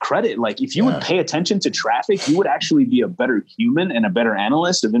enough credit. Like if you would pay attention to traffic, you would actually be a better human and a better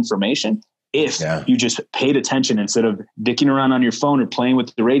analyst of information if you just paid attention instead of dicking around on your phone or playing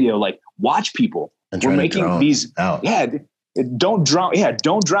with the radio. Like watch people. And we're making these. Don't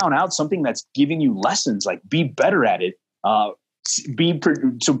drown out something that's giving you lessons. Like, be better at it.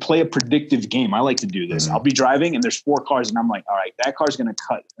 To play a predictive game. I like to do this. I'll be driving and there's 4 cars and I'm like, all right, that car's going to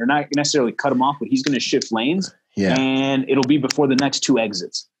cut, or not necessarily cut him off, but he's going to shift lanes and it'll be before the next 2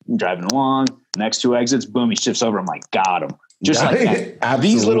 exits. I'm driving along, next 2 exits, boom, he shifts over. I'm like, got him. Just like that.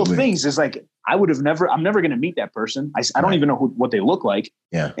 These little things is like, I'm never going to meet that person. I don't even know what they look like.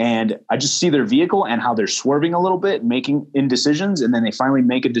 Yeah. And I just see their vehicle and how they're swerving a little bit, making indecisions. And then they finally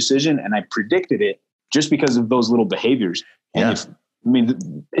make a decision. And I predicted it just because of those little behaviors. And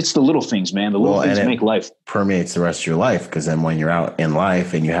it's the little things, man. The little things make life. Permeates the rest of your life, because then when you're out in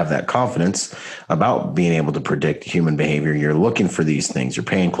life and you have that confidence about being able to predict human behavior, you're looking for these things. You're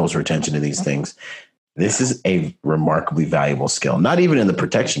paying closer attention to these things. This is a remarkably valuable skill, not even in the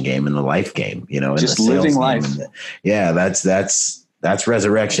protection game, in the life game, just living life. That's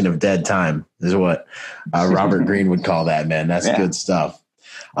resurrection of dead time is what Robert Greene would call that, man. That's good stuff.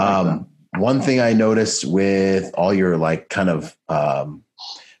 One thing I noticed with all your some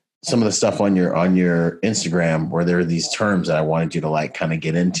of the stuff on your Instagram, where there are these terms that I wanted you to kind of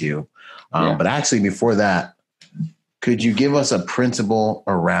get into. But actually before that, could you give us a principle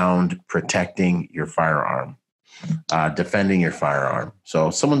around protecting your firearm, defending your firearm? So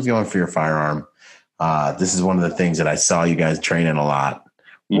if someone's going for your firearm. This is one of the things that I saw you guys training a lot.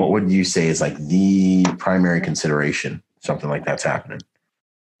 What would you say is like the primary consideration? Something like that's happening.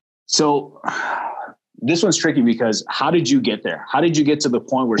 So this one's tricky because how did you get there? How did you get to the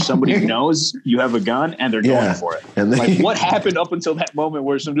point where somebody knows you have a gun and they're going for it? And what happened up until that moment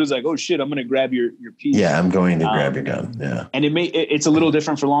where some dude's like, oh shit, I'm going to grab your piece. Yeah, I'm going to grab your gun. Yeah. And it's a little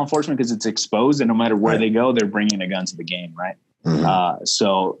different for law enforcement because it's exposed, and no matter where they go, they're bringing a gun to the game. Right. Mm-hmm.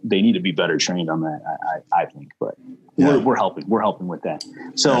 So they need to be better trained on that, I think, but we're helping with that.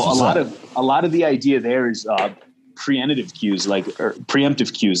 So a lot of the idea there is, preemptive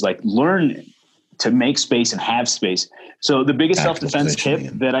cues, like learn to make space and have space. So the biggest self-defense tip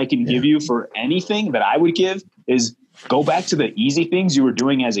that I can give you for anything that I would give is go back to the easy things you were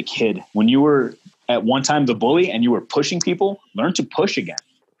doing as a kid. When you were at one time the bully and you were pushing people, learn to push again.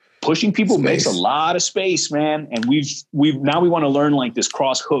 Pushing people makes a lot of space, man. And we want to learn like this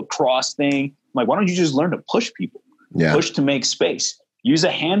cross thing. Like, why don't you just learn to push people? Yeah. Push to make space. Use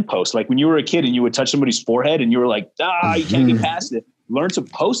a hand post. Like when you were a kid and you would touch somebody's forehead and you were like, you can't get past it. Learn to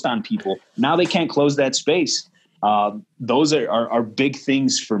post on people. Now they can't close that space. Those are big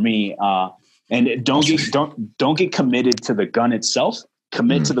things for me. And don't get committed to the gun itself.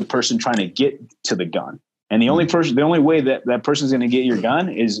 Commit to the person trying to get to the gun. And the only way that person's going to get your gun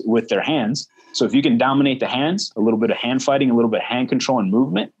is with their hands. So if you can dominate the hands, a little bit of hand fighting, a little bit of hand control and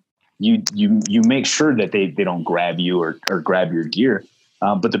movement, you make sure that they don't grab you or grab your gear.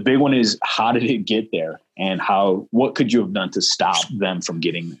 But the big one is, how did it get there, and what could you have done to stop them from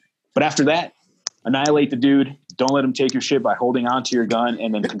getting there? But after that, annihilate the dude. Don't let him take your shit by holding on to your gun,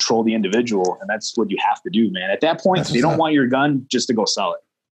 and then control the individual. And that's what you have to do, man. At that point, they don't want your gun just to go sell it.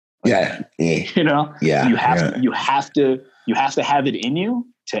 You have to have it in you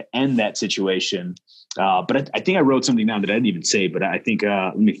to end that situation. But I think I wrote something down that I didn't even say, but I think,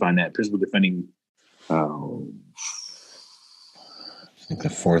 let me find that principle defending. I think the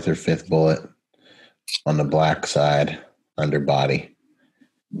 4th or 5th bullet on the black side under body.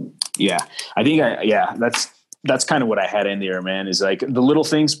 Yeah. I think that's kind of what I had in there, man, is like the little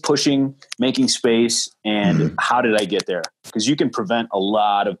things, pushing, making space, and how did I get there? Because you can prevent a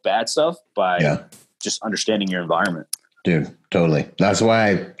lot of bad stuff by just understanding your environment. Dude, totally. That's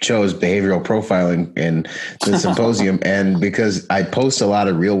why I chose behavioral profiling in the symposium. And because I post a lot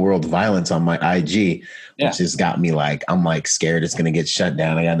of real world violence on my IG, which has got me I'm scared it's going to get shut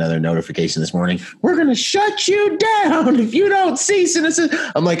down. I got another notification this morning. We're going to shut you down if you don't cease and desist.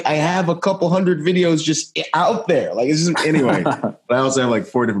 I'm like, I have a couple hundred videos just out there. It's just, anyway, but I also have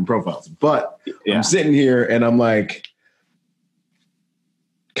 4 different profiles, but I'm sitting here and I'm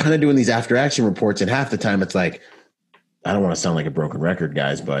kind of doing these after action reports. And half the time it's I don't want to sound like a broken record,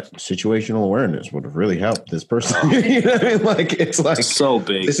 guys, but situational awareness would have really helped this person. You know what I mean? It's so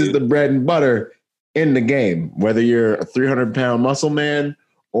big. This is the bread and butter in the game, whether you're a 300-pound muscle man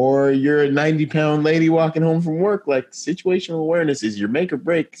or you're a 90-pound lady walking home from work. Situational awareness is your make or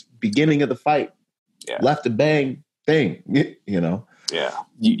break beginning of the fight. Yeah. Left to bang thing, Yeah.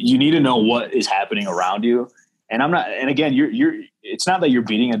 You need to know what is happening around you. And and again, it's not that you're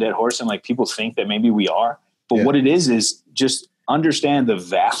beating a dead horse and people think that maybe we are. But what it is just understand the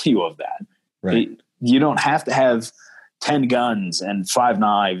value of that. Right. You don't have to have 10 guns and 5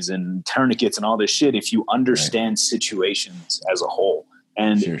 knives and tourniquets and all this shit if you understand situations as a whole.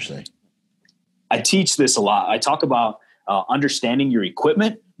 And seriously, I teach this a lot. I talk about understanding your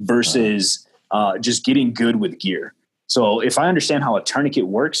equipment versus just getting good with gear. So if I understand how a tourniquet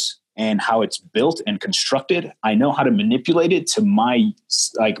works and how it's built and constructed, I know how to manipulate it to my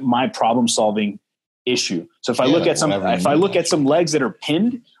problem solving issue. So if I look at some legs that are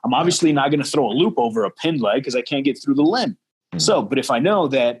pinned, I'm obviously not going to throw a loop over a pinned leg because I can't get through the limb. So, but if I know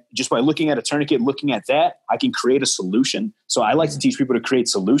that just by looking at a tourniquet, looking at that, I can create a solution. So I like to teach people to create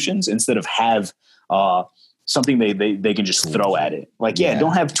solutions instead of have something they can just throw at it. Like,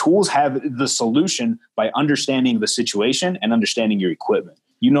 don't have tools, have the solution by understanding the situation and understanding your equipment.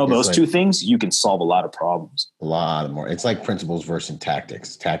 Those two things, you can solve a lot of problems. A lot more. It's like principles versus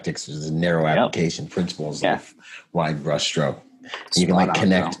tactics. Tactics is a narrow application. Principles of wide brush stroke. You can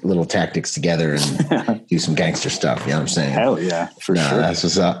connect little tactics together and do some gangster stuff. You know what I'm saying? Hell yeah, for sure. That's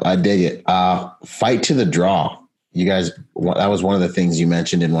what's up. I dig it. Fight to the draw. You guys, that was one of the things you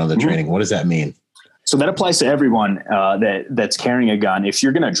mentioned in one of the training. What does that mean? So that applies to everyone that's carrying a gun. If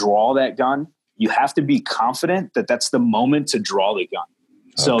you're going to draw that gun, you have to be confident that that's the moment to draw the gun.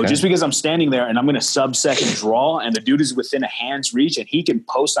 So just because I'm standing there and I'm going to sub-second draw and the dude is within a hand's reach and he can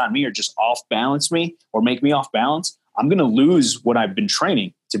post on me or just off balance me or make me off balance, I'm going to lose what I've been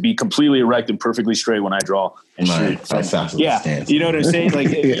training to be completely erect and perfectly straight when I draw and shoot. You know what I'm saying? Like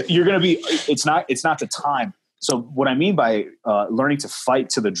you're going to be, it's not the time. So what I mean by learning to fight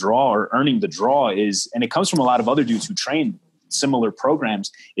to the draw or earning the draw is, and it comes from a lot of other dudes who train similar programs,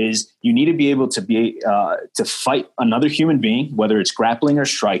 is you need to be able to fight another human being, whether it's grappling or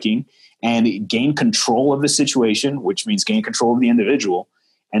striking, and gain control of the situation, which means gain control of the individual,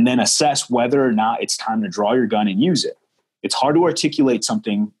 and then assess whether or not it's time to draw your gun and use it. It's hard to articulate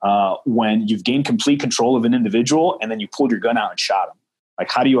something when you've gained complete control of an individual and then you pulled your gun out and shot him. Like,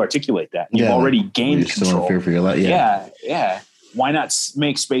 how do you articulate that? You've already gained control. Still in fear for your life. Yeah. Why not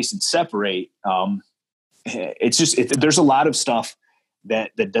make space and separate? It's just there's a lot of stuff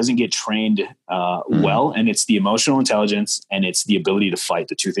that doesn't get trained well, and it's the emotional intelligence and it's the ability to fight.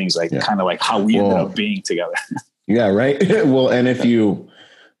 The two things, kind of like how we ended up being together. Yeah, right. Well, and if you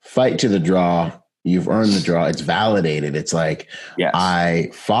fight to the draw, you've earned the draw. It's validated. It's like, I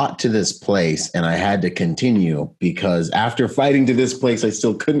fought to this place and I had to continue because after fighting to this place, I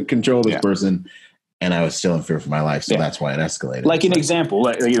still couldn't control this person and I was still in fear for my life. So that's why it escalated. Like an example,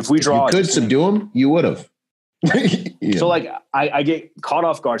 like if we draw, if you could subdue him, you would have. So like I get caught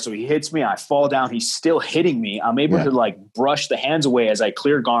off guard. So he hits me, I fall down. He's still hitting me. I'm able to brush the hands away as I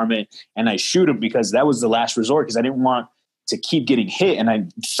clear garment and I shoot him because that was the last resort because I didn't want to keep getting hit. And I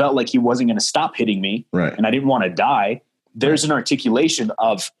felt like he wasn't going to stop hitting me. Right. And I didn't want to die. There's an articulation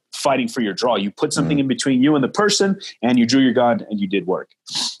of fighting for your draw. You put something in between you and the person and you drew your gun and you did work.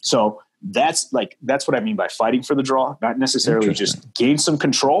 So that's what I mean by fighting for the draw, not necessarily just gain some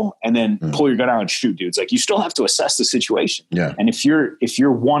control and then pull your gun out and shoot dudes. Like you still have to assess the situation. Yeah. And if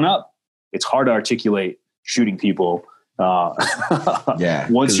you're one up, it's hard to articulate shooting people.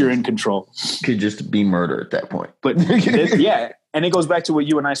 Once you're in control, could just be murder at that point. But and it goes back to what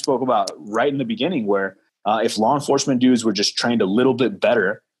you and I spoke about right in the beginning, where if law enforcement dudes were just trained a little bit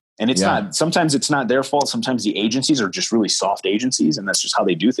better, and it's not, sometimes it's not their fault. Sometimes the agencies are just really soft agencies, and that's just how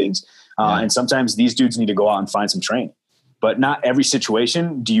they do things. And sometimes these dudes need to go out and find some training. But not every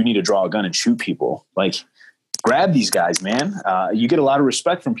situation do you need to draw a gun and shoot people. Like, grab these guys, man. You get a lot of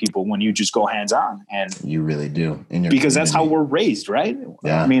respect from people when you just go hands on, and you really do. Because that's how we're raised, right?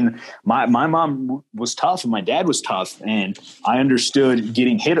 Yeah. I mean, my mom was tough and my dad was tough, and I understood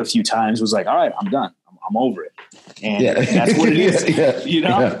getting hit a few times was like, all right, I'm done. I'm over it. And that's what it is. You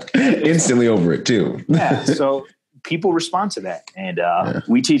know, instantly over it too. So people respond to that, and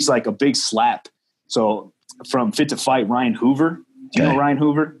we teach like a big slap. So from Fit to Fight, Ryan Hoover. Do you know Ryan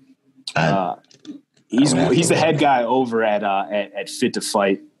Hoover? He's the head guy over at Fit to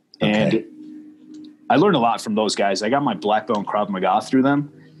Fight, and I learned a lot from those guys. I got my black belt in Krav Maga through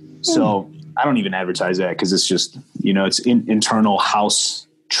them, so I don't even advertise that because it's just it's internal house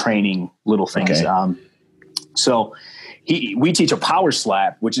training little things. Okay. So we teach a power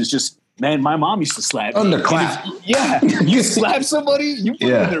slap, which is just, man, my mom used to slap underclap. You slap somebody, you put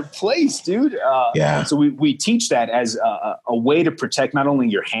them in their place, dude. So we teach that as a way to protect not only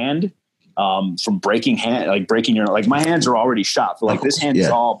your hand. From breaking your, like my hands are already shot. But like this hand is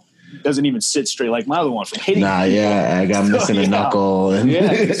all, doesn't even sit straight like my other one from hitting. I got missing a knuckle.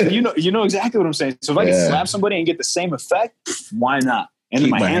 And So you know exactly what I'm saying. So if I can slap somebody and get the same effect, why not? And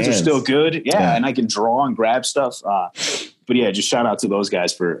my hands are still good. And I can draw and grab stuff. But just shout out to those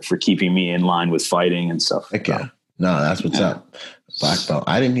guys for keeping me in line with fighting and stuff. Okay. No, that's what's up. Black belt.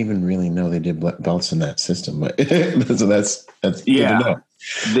 I didn't even really know they did belts in that system, but so that's good to know.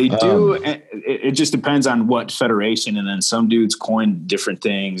 They do. It just depends on what federation. And then some dudes coin different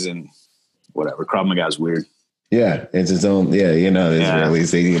things and whatever. Krav Maga is weird. Yeah, it's its own. Yeah, the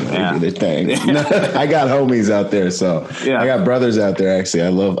Israelis, they do their thing. I got homies out there, so I got brothers out there. Actually, I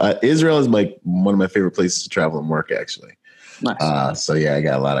love Israel is like one of my favorite places to travel and work. Actually, nice. So yeah, I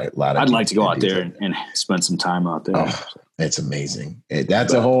got a lot of. I'd like to go out there and spend some time out there. Oh, it's amazing.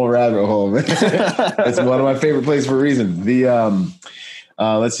 That's a whole rabbit hole, man. It's one of my favorite places for a reason. The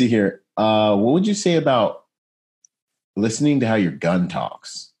let's see here. What would you say about listening to how your gun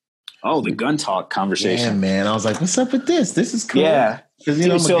talks? Oh, the gun talk conversation. Yeah, man. I was like, what's up with this? This is cool. Yeah. Because,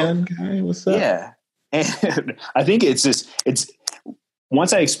 I'm a gun guy. What's up? Yeah. And I think it's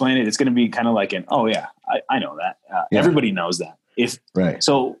once I explain it, it's going to be kind of like I know that. Everybody knows that.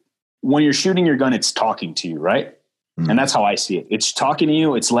 So when you're shooting your gun, it's talking to you, right? Mm. And that's how I see it. It's talking to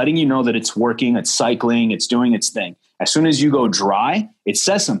you. It's letting you know that it's working. It's cycling. It's doing its thing. As soon as you go dry, it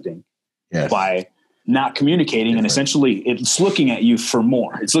says something by not communicating, and essentially it's looking at you for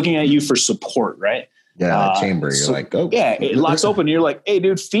more. It's looking at you for support, right? Yeah, chamber. You're like, oh. Yeah, it locks open. And you're like, hey,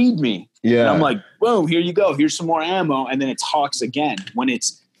 dude, feed me. Yeah. And I'm like, boom, here you go. Here's some more ammo. And then it talks again. When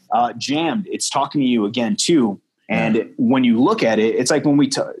it's jammed, it's talking to you again, too. And when you look at it, it's like when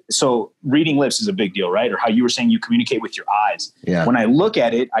so reading lips is a big deal, right? Or how you were saying you communicate with your eyes. Yeah. When I look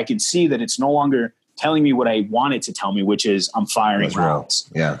at it, I can see that it's no longer telling me what I want it to tell me, which is I'm firing rounds.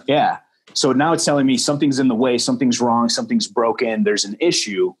 Yeah. Yeah. So now it's telling me something's in the way, something's wrong, something's broken, there's an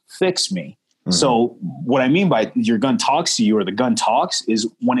issue, fix me. Mm-hmm. So what I mean by your gun talks to you or the gun talks is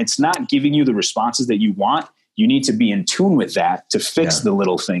when it's not giving you the responses that you want, you need to be in tune with that to fix the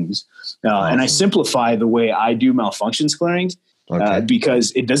little things. Awesome. And I simplify the way I do malfunctions clearings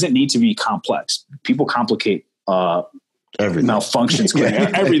because it doesn't need to be complex. People complicate everything. Malfunctions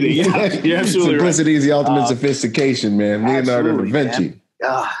clearing, everything. Yeah, you're absolutely Simplicity is the ultimate sophistication, man. Leonardo da Vinci. Man.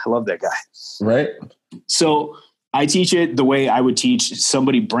 I love that guy. Right. So I teach it the way I would teach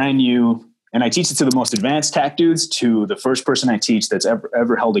somebody brand new. And I teach it to the most advanced TAC dudes, to the first person I teach that's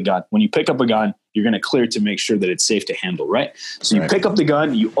ever held a gun. When you pick up a gun, you're going to clear it to make sure that it's safe to handle, right? So you pick up the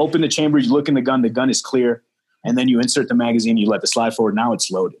gun, you open the chamber, you look in the gun is clear, and then you insert the magazine, you let the slide forward, now it's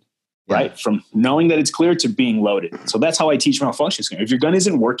loaded, right? From knowing that it's clear to being loaded. So that's how I teach malfunctions. If your gun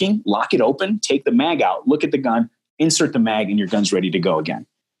isn't working, lock it open, take the mag out, look at the gun, insert the mag, and your gun's ready to go again.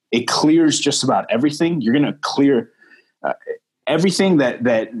 It clears just about everything. You're going to clear everything that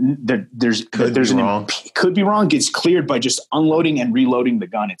could be wrong gets cleared by just unloading and reloading the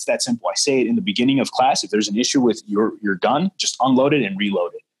gun. It's that simple. I say it in the beginning of class. If there's an issue with your gun, just unload it and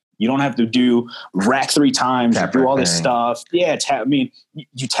reload it. You don't have to do rack 3 times, do all this stuff. Yeah.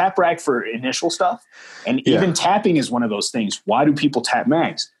 You tap rack for initial stuff. And even tapping is one of those things. Why do people tap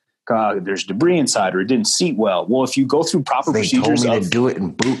mags? There's debris inside, or it didn't seat well. Well, if you go through proper procedures, they told me to do it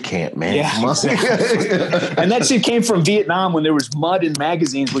in boot camp, man. Yeah, exactly. And that shit came from Vietnam when there was mud in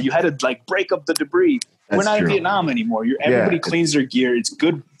magazines where you had to break up the debris. We're not in Vietnam anymore. Everybody cleans their gear. It's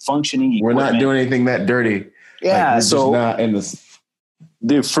good functioning equipment. We're not doing anything that dirty. Yeah, so not in this.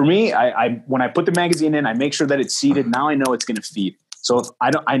 Dude, for me, I when I put the magazine in, I make sure that it's seated. Now I know it's going to feed. So if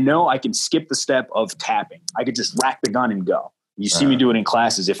I know I can skip the step of tapping. I could just rack the gun and go. You see me do it in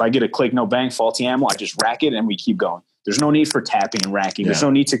classes. If I get a click, no bang, faulty ammo, I just rack it and we keep going. There's no need for tapping and racking. There's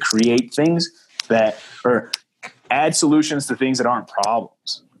no need to create things or add solutions to things that aren't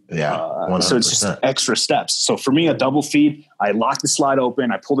problems. Yeah. So it's just extra steps. So for me, a double feed, I lock the slide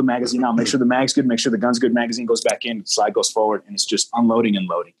open, I pull the magazine out, make sure the mag's good, make sure the gun's good, magazine goes back in, slide goes forward, and it's just unloading and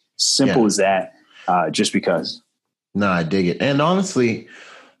loading. Simple as that, just because. No, I dig it. And honestly,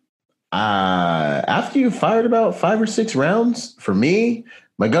 after you fired about 5 or 6 rounds, for me,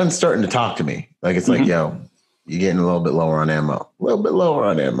 my gun's starting to talk to me. Like, it's like, yo, you're getting a little bit lower on ammo. A little bit lower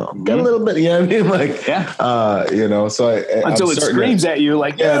on ammo. Got a little bit, you know what I mean? Like, so until it screams at you,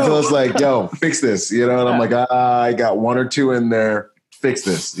 like, until it's like, yo, fix this, and I'm like, I got 1 or 2 in there. Fix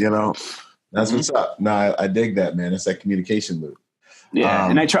this, That's what's up. No, I dig that, man. It's that communication loop. Yeah,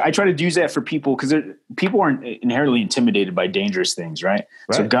 and I try to use that for people because people aren't inherently intimidated by dangerous things, right?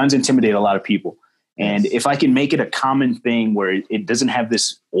 So guns intimidate a lot of people. And if I can make it a common thing where it doesn't have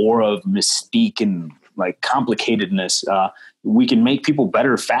this aura of mystique and complicatedness, we can make people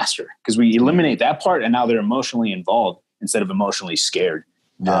better faster because we eliminate that part and now they're emotionally involved instead of emotionally scared.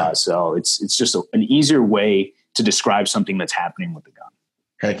 Yeah. So it's just an easier way to describe something that's happening with the gun.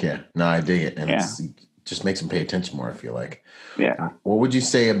 Heck yeah. No, I dig it. And it just makes them pay attention more, I feel like. Yeah. What would you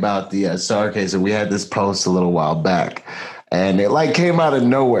say about the so we had this post a little while back and it came out of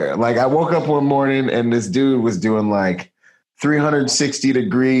nowhere. I woke up one morning and this dude was doing 360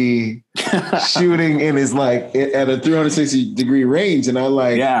 degree shooting in his like at a 360 degree range. And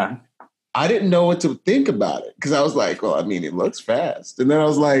I didn't know what to think about it because I was like, well, I mean, it looks fast. And then I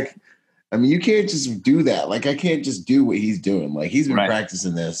was like, I mean, you can't just do that. Like, I can't just do what he's doing. Like, he's been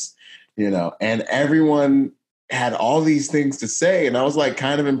practicing this, and everyone had all these things to say. And I was like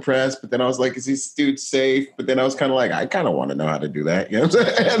kind of impressed, but then I was like, is this dude safe? But then I was kind of like, I kind of want to know how to do that. You know what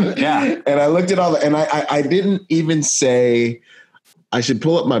I'm saying? And I looked at all and I didn't even say, I should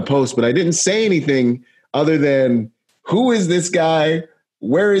pull up my post, but I didn't say anything other than, who is this guy?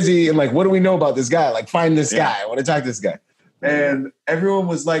 Where is he? And like, what do we know about this guy? Like, find this guy. I want to talk to this guy. And everyone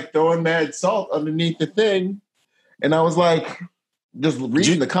was like throwing mad salt underneath the thing. And I was like, just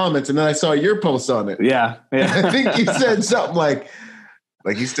reading the comments, and then I saw your post on it. Yeah. I think you said something like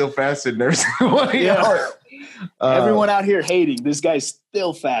he's still faster than everybody else. Everyone out here hating, this guy's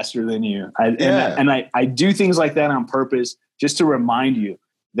still faster than you. I do things like that on purpose just to remind you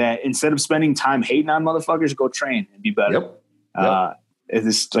that instead of spending time hating on motherfuckers, go train and be better.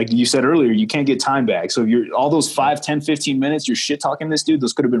 It's like you said earlier, you can't get time back. So you're all those 5, 10, 15 minutes, you're shit talking this dude,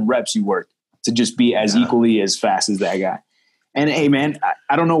 those could have been reps you worked to just be as equally as fast as that guy. And hey, man,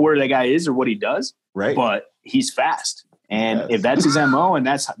 I don't know where that guy is or what he does, but he's fast. And if that's his MO and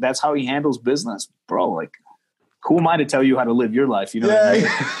that's how he handles business, bro, like, who am I to tell you how to live your life? You know what I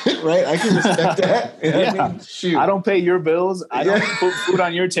mean? Right. I can respect that. I mean, shoot. I don't pay your bills. I don't put food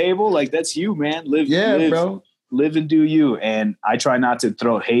on your table. Like, that's you, man. Live, bro. Live and do you. And I try not to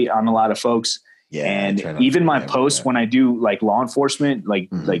throw hate on a lot of folks. And even my posts, when I do like law enforcement, like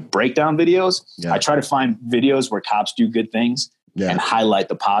breakdown videos, I try to find videos where cops do good things and highlight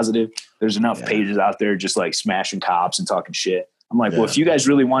the positive. There's enough pages out there just like smashing cops and talking shit. I'm like, well, if you guys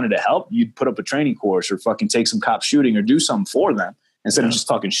really wanted to help, you'd put up a training course or fucking take some cop shooting or do something for them instead of just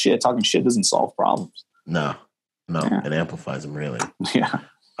talking shit. Talking shit doesn't solve problems. No, it amplifies them really. Yeah.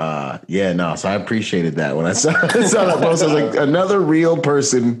 So I appreciated that when I saw that post. I was like, another real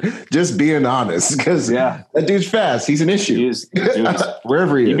person just being honest, because that dude's fast. He's an issue. He is.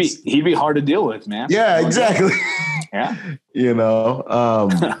 Wherever he is. He'd be hard to deal with, man. Yeah, exactly. Yeah.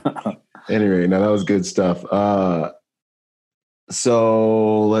 Anyway, that was good stuff.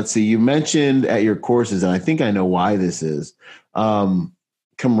 So let's see. You mentioned at your courses, and I think I know why this is,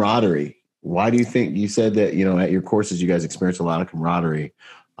 camaraderie. Why do you think you said that, at your courses, you guys experience a lot of camaraderie?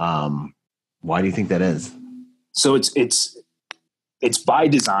 Why do you think that is? So it's by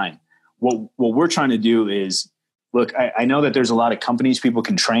design. What we're trying to do is, look, I know that there's a lot of companies people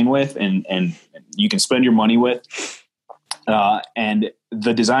can train with and you can spend your money with. And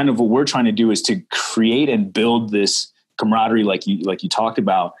the design of what we're trying to do is to create and build this camaraderie, like you talked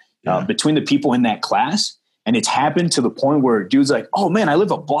about, between the people in that class. And it's happened to the point where dude's like, oh man, I live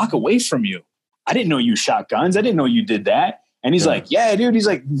a block away from you. I didn't know you shot guns. I didn't know you did that. And he's like, yeah, dude. He's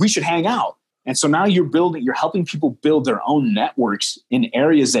like, we should hang out. And so now you're helping people build their own networks in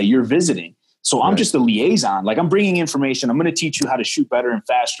areas that you're visiting. So I'm just a liaison. Like, I'm bringing information. I'm going to teach you how to shoot better and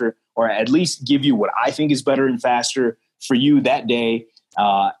faster, or at least give you what I think is better and faster for you that day.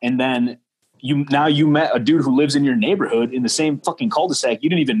 And then you met a dude who lives in your neighborhood in the same fucking cul-de-sac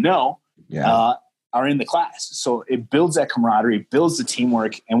you didn't even know. Are in the class. So it builds that camaraderie, builds the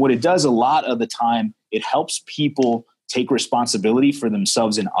teamwork. And what it does a lot of the time, it helps people take responsibility for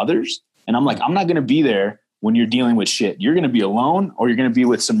themselves and others. And I'm like, I'm not going to be there when you're dealing with shit. You're going to be alone, or you're going to be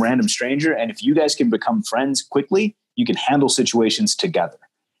with some random stranger. And if you guys can become friends quickly, you can handle situations together.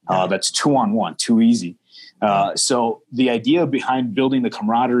 That's 2-on-1, too easy. So the idea behind building the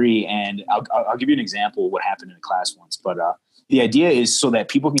camaraderie, and I'll give you an example of what happened in a class once, but the idea is so that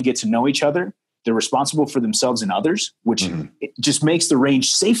people can get to know each other. They're responsible for themselves and others, which it just makes the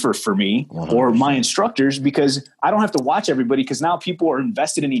range safer for me 100%. Or my instructors, because I don't have to watch everybody, because now people are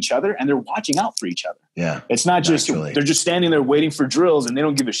invested in each other and they're watching out for each other. Yeah. It's not just, they're just standing there waiting for drills and they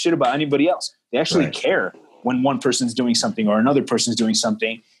don't give a shit about anybody else. They actually care when one person's doing something or another person's doing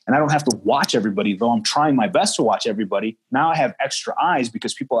something. And I don't have to watch everybody, though I'm trying my best to watch everybody. Now I have extra eyes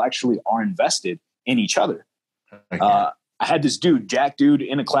because people actually are invested in each other. I had this dude, Jack dude,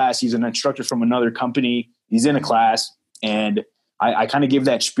 in a class. He's an instructor from another company. He's in a class, and I kind of give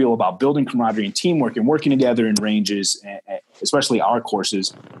that spiel about building camaraderie and teamwork and working together in ranges, especially our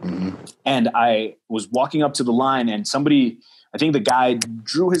courses. And I was walking up to the line, and somebody, I think the guy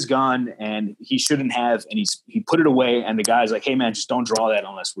drew his gun, and he shouldn't have, and he put it away. And the guy's like, "Hey man, just don't draw that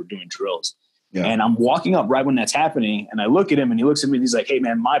unless we're doing drills." Yeah. And I'm walking up right when that's happening, and I look at him, and he looks at me, and he's like, "Hey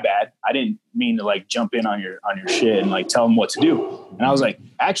man, my bad. I didn't mean to like jump in on your shit and like tell him what to do." And I was like,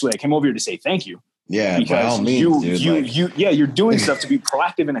 "Actually, I came over here to say thank you. Yeah, by all means, you're doing stuff to be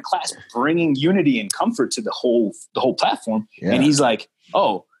proactive in a class, bringing unity and comfort to the whole platform. Yeah. And he's like,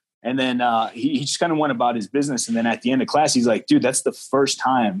 oh, and then he just kind of went about his business. And then at the end of class, he's like, dude, that's the first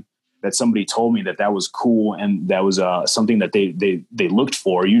time that somebody told me that was cool. And that was something that they looked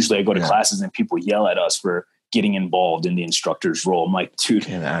for. Usually I go to classes and people yell at us for getting involved in the instructor's role. I'm like, dude,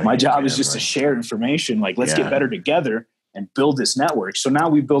 my job is just to share information. Like, let's get better together and build this network. So now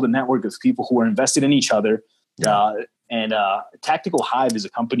we build a network of people who are invested in each other. And Tactical Hive is a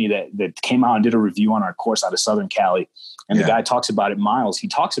company that came out and did a review on our course out of Southern Cali. And the guy talks about it, Miles. He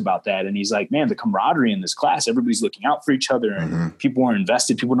talks about that. And he's like, man, the camaraderie in this class, everybody's looking out for each other and people are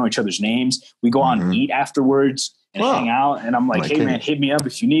invested. People know each other's names. We go out and eat afterwards and hang out. And I'm like, hey man, hit me up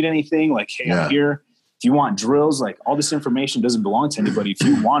if you need anything. Like, hey, I'm here. If you want drills, like all this information doesn't belong to anybody. If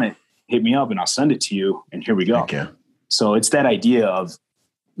you want it, hit me up and I'll send it to you. And here we go. So it's that idea of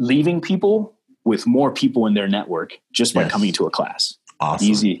leaving people with more people in their network just by coming to a class. Awesome.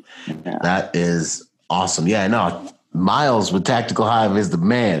 Easy. Yeah. That is awesome. Yeah, no, Miles with Tactical Hive is the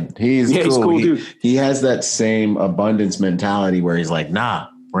man. He's cool. He's cool, dude. He has that same abundance mentality where he's like, nah,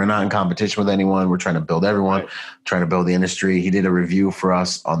 we're not in competition with anyone. We're trying to build everyone, trying to build the industry. He did a review for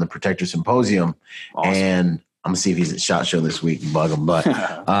us on the Protector Symposium. Awesome. And I'm gonna see if he's at SHOT Show this week and bug him. But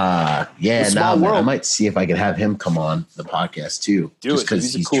I might see if I could have him come on the podcast too. Just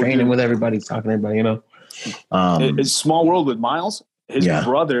because he's cool training with everybody, talking to everybody, you know. It's Small World with Miles. His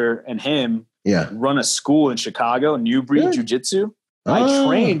brother and him run a school in Chicago, New Breed Jiu-Jitsu.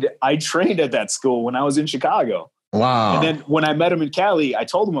 I trained at that school when I was in Chicago. Wow. And then when I met him in Cali, I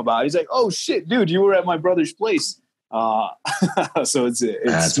told him about it. He's like, oh shit, dude, you were at my brother's place. So it's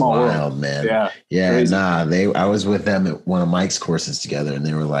That's Small wild, world. man. Crazy. I was with them at one of Mike's courses together, and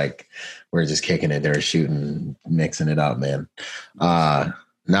they were like, we're just kicking it. They were shooting, mixing it up, man.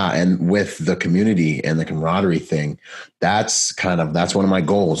 And with the community and the camaraderie thing, that's one of my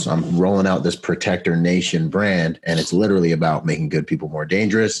goals. I'm rolling out this Protector Nation brand, and it's literally about making good people more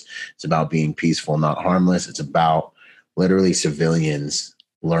dangerous. It's about being peaceful, not harmless. It's about literally civilians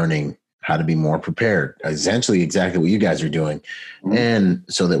learning how to be more prepared, essentially exactly what you guys are doing. Mm-hmm. And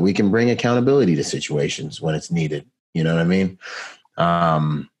so that we can bring accountability to situations when it's needed. You know what I mean?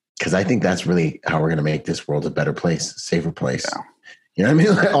 Because I think that's really how we're going to make this world a better place, a safer place. Yeah. You know what I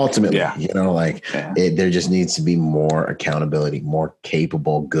mean? Like, ultimately, there just needs to be more accountability, more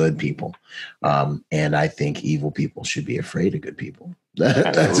capable, good people. And I think evil people should be afraid of good people.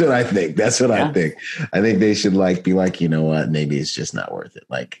 That's what I think. I think. I think they should be like, you know what? Maybe it's just not worth it.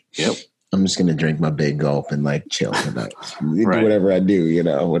 Like, I'm just going to drink my big gulp and chill tonight. Do whatever I do, you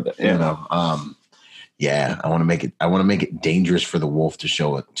know. I want to make it dangerous for the wolf to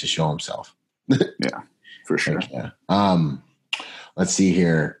show himself. Yeah, for sure. Let's see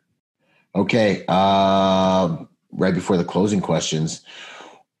here. Okay. Right before the closing questions,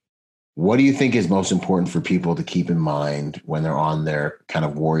 what do you think is most important for people to keep in mind when they're on their kind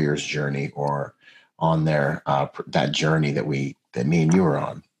of warrior's journey or on their that journey that me and you are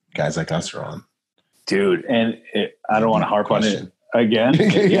on, guys like us are on? Dude, and I don't want to harp on it again.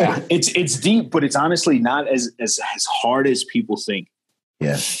 It's deep, but it's honestly not as hard as people think.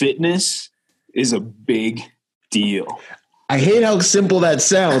 Yeah. Fitness is a big deal. I hate how simple that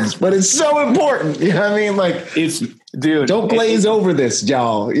sounds, but it's so important. You know what I mean? Don't glaze over this,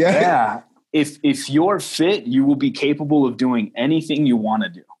 y'all. Yeah. If you're fit, you will be capable of doing anything you want to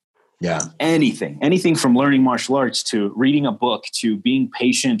do. Yeah. Anything from learning martial arts to reading a book to being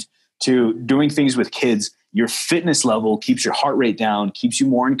patient to doing things with kids. Your fitness level keeps your heart rate down, keeps you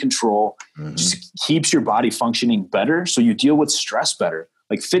more in control, just keeps your body functioning better. So you deal with stress better.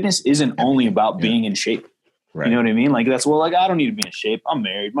 Like, fitness isn't only about being in shape. Right. You know what I mean? I don't need to be in shape. I'm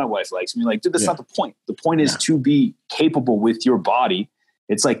married. My wife likes me. Dude, that's not the point. The point is to be capable with your body.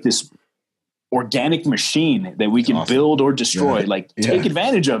 It's like this organic machine that we can build or destroy. Take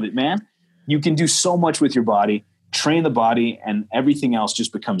advantage of it, man. You can do so much with your body, train the body, and everything else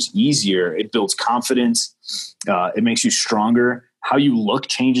just becomes easier. It builds confidence. It makes you stronger. How you look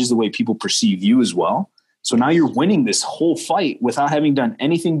changes the way people perceive you as well. So now you're winning this whole fight without having done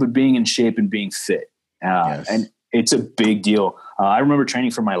anything but being in shape and being fit. And it's a big deal. I remember training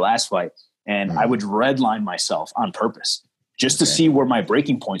for my last fight, and I would redline myself on purpose just to see where my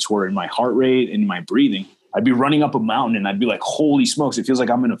breaking points were in my heart rate and my breathing. I'd be running up a mountain and I'd be like, holy smokes, it feels like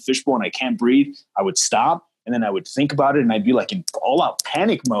I'm in a fishbowl and I can't breathe. I would stop and then I would think about it and I'd be in all out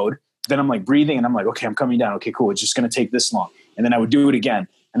panic mode. Then I'm breathing and I'm like, okay, I'm coming down. Okay, cool. It's just going to take this long. And then I would do it again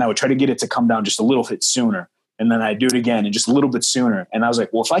and I would try to get it to come down just a little bit sooner. And then I do it again and just a little bit sooner. And I was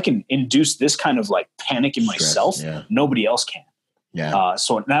like, well, if I can induce this kind of panic in myself, nobody else can. Yeah.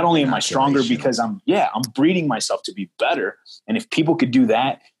 So not only am I stronger because I'm breeding myself to be better. And if people could do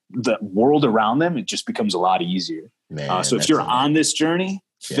that, the world around them, it just becomes a lot easier. Man, so if you're on this journey,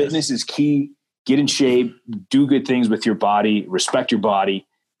 fitness is key. Get in shape, do good things with your body, respect your body,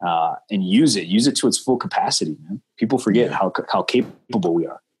 and use it to its full capacity, man. People forget how capable we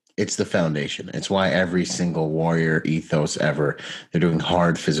are. It's the foundation. It's why every single warrior ethos ever, they're doing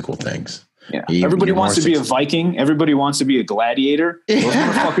hard physical things. Yeah. Everybody wants to be a Viking. Everybody wants to be a gladiator. Those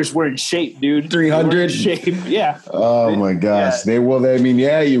motherfuckers were in shape, dude. 300 shape. Yeah. Oh my gosh.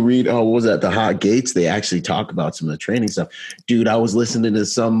 You read, what was that? The Hot Gates. They actually talk about some of the training stuff. Dude, I was listening to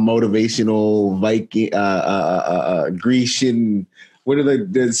some motivational Viking, Grecian, what are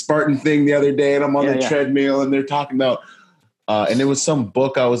the Spartan thing the other day, and I'm on the treadmill, and they're talking about, and it was some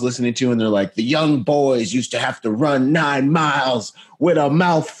book I was listening to, and they're like, the young boys used to have to run 9 miles with a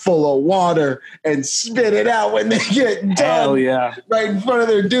mouthful of water and spit it out when they get done. Hell yeah. Right in front of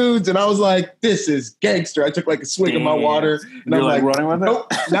their dudes. And I was like, this is gangster. I took like a swig of my water, and I'm like, running with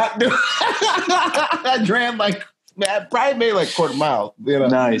nope, not doing I ran probably made like quarter mile. You know?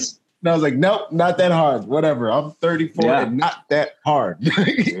 Nice. And I was like, nope, not that hard. Whatever. I'm 34 and not that hard.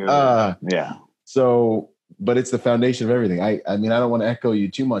 So, but it's the foundation of everything. I mean, I don't want to echo you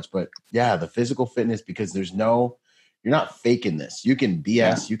too much, but yeah, the physical fitness, because you're not faking this. You can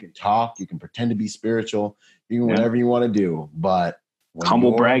BS, you can talk, you can pretend to be spiritual, you can whatever you want to do. But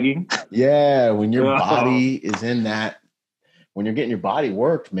humble bragging. Yeah. When your body is in that, when you're getting your body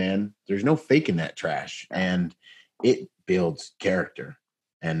worked, man, there's no faking that trash, and it builds character.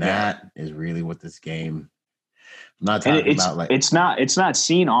 And that is really what this game, I'm not talking about like, it's not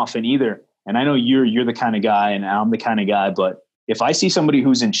seen often either. And I know you're the kind of guy and I'm the kind of guy, but if I see somebody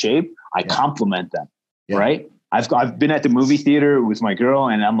who's in shape, I compliment them. Right. I've been at the movie theater with my girl,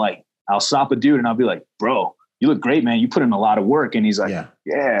 and I'm like, I'll stop a dude and I'll be like, bro, you look great, man. You put in a lot of work. And he's like,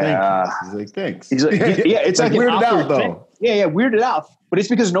 He's like, thanks. He's like, it's like weirded out though. Thing. Yeah. Weirded out. But it's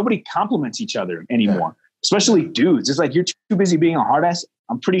because nobody compliments each other anymore, especially dudes. It's like, you're too busy being a hard ass.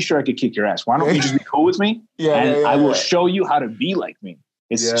 I'm pretty sure I could kick your ass. Why don't you just be cool with me? I will show you how to be like me.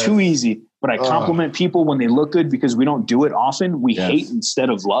 It's too easy. But I compliment people when they look good, because we don't do it often. We hate instead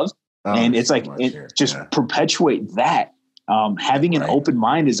of love. And it's like, perpetuate that. Having an open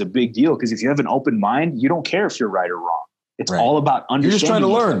mind is a big deal, because if you have an open mind, you don't care if you're right or wrong. It's all about understanding. You're just trying to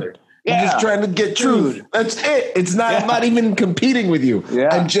learn. You're just trying to get truth. That's it. It's not, I'm not even competing with you.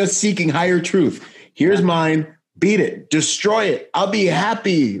 I'm just seeking higher truth. Here's mine. Beat it. Destroy it. I'll be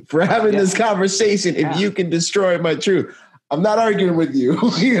happy for having this conversation if you can destroy my truth. I'm not arguing with you.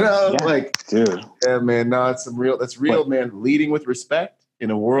 Like, dude. Yeah, man. No, that's real, man. Leading with respect in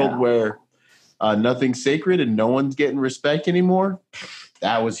a world where nothing's sacred and no one's getting respect anymore.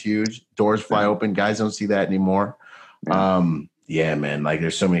 That was huge. Doors fly open. Guys don't see that anymore. Yeah, man. Like,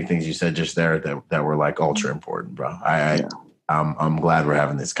 there's so many things you said just there that were like ultra important, bro. I'm glad we're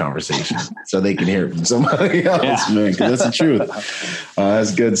having this conversation so they can hear it from somebody else, man. Because that's the truth.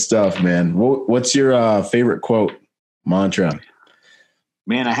 That's good stuff, man. What's your favorite quote, mantra?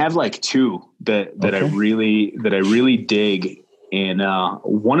 Man, I have like two that I really dig, and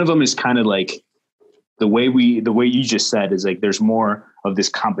one of them is kind of like the way you just said is like, there's more of this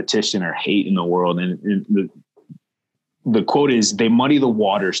competition or hate in the world, and the quote is, they muddy the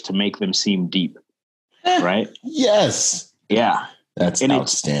waters to make them seem deep. Right? Yes. Yeah. That's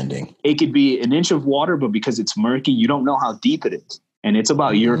outstanding. It could be an inch of water, but because it's murky, you don't know how deep it is. And it's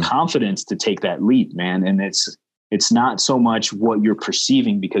about your confidence to take that leap, man. And it's not so much what you're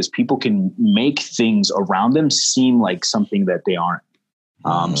perceiving, because people can make things around them seem like something that they aren't.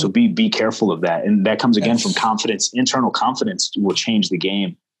 So be careful of that. And that comes again from confidence. Internal confidence will change the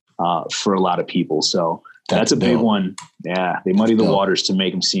game for a lot of people. So that's a big one. Yeah. They muddy the waters to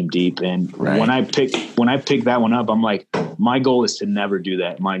make them seem deep. And when I pick that one up, I'm like, my goal is to never do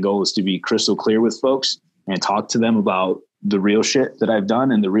that. My goal is to be crystal clear with folks and talk to them about the real shit that I've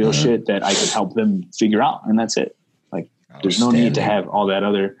done and the real shit that I can help them figure out. And that's it. Like, there's no need to have all that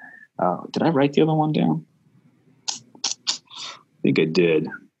other, did I write the other one down? I think I did.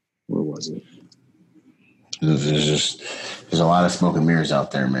 Where was it? There's a lot of smoke and mirrors out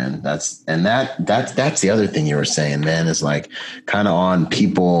there, man. That's the other thing you were saying, man, is like kind of on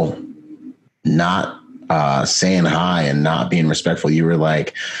people not saying hi and not being respectful. You were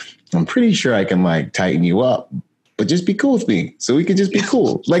like, I'm pretty sure I can like tighten you up, but just be cool with me so we can just be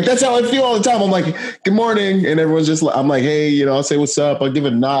cool. Like, that's how I feel all the time. I'm like, good morning. And everyone's just like, I'm like, hey, I'll say what's up. I'll give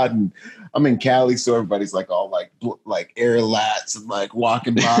a nod. And I'm in Cali, so everybody's like all like air lats and like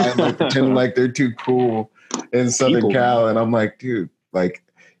walking by and like pretending like they're too cool in Southern Cal. And I'm like, dude, like,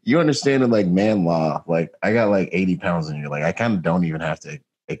 you understand it like man law. Like I got like 80 pounds in you. Like I kind of don't even have to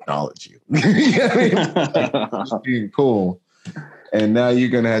acknowledge you. You know what I mean? Like, just being cool. And now you're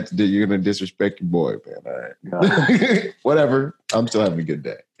gonna disrespect your boy, man. All right. Whatever. I'm still having a good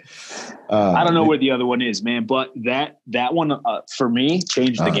day. I don't know where the other one is, man, but that one for me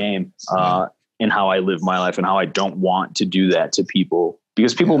changed the game in how I live my life and how I don't want to do that to people,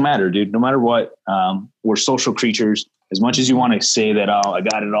 because people matter, dude. No matter what, we're social creatures. As much as you want to say that, oh, I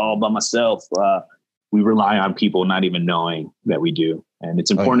got it all by myself, we rely on people not even knowing that we do, and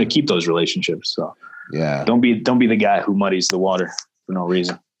it's important to keep those relationships. So yeah, don't be the guy who muddies the water for no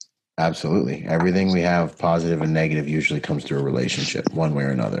reason. Absolutely. Everything we have, positive and negative, usually comes through a relationship one way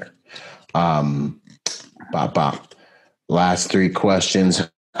or another. Last three questions.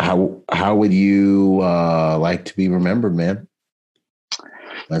 How would you like to be remembered, man?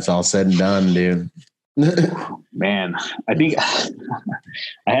 That's all said and done, dude. Man, I think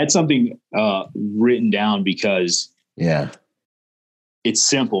I had something written down because it's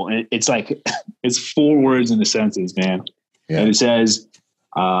simple. It's like, it's 4 words in a sentence, man. Yeah. And it says,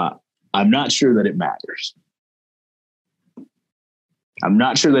 I'm not sure that it matters. I'm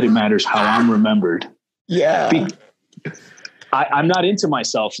not sure that it matters how I'm remembered. Yeah. I'm not into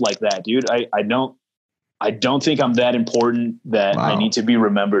myself like that, dude. I don't think I'm that important that I need to be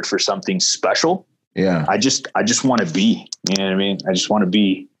remembered for something special. Yeah. I just want to be, you know what I mean? I just want to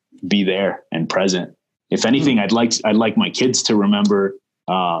be there and present. If anything, I'd like my kids to remember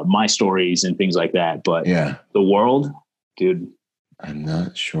my stories and things like that. But the world, dude, I'm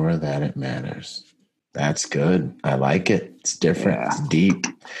not sure that it matters. That's good. I like it. It's different. Yeah. It's deep.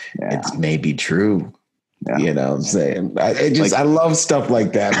 Yeah. It's maybe true. Yeah. You know what I'm saying? I love stuff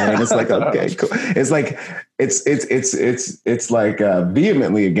like that, man. It's like, okay, cool. It's like, it's like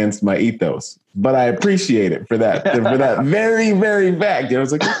vehemently against my ethos, but I appreciate it for that very, very fact. You know,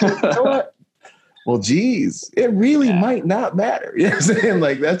 it's like, okay, you know what? Well, geez, it really might not matter. You know what I'm saying?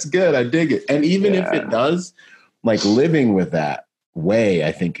 Like, that's good. I dig it. And even if it does, like living with that way,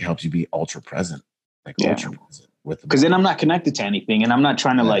 I think helps you be ultra present. Like ultra present with, because then I'm not connected to anything, and I'm not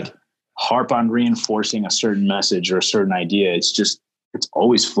trying to like harp on reinforcing a certain message or a certain idea. It's just, it's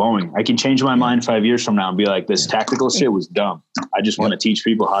always flowing. I can change my mind 5 years from now and be like, this tactical shit was dumb. I just want to teach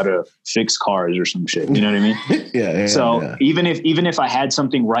people how to fix cars or some shit. You know what I mean? Even if I had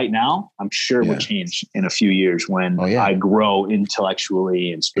something right now, I'm sure it would change in a few years when I grow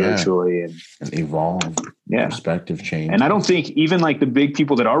intellectually and spiritually and evolve. Perspective change. And I don't think even like the big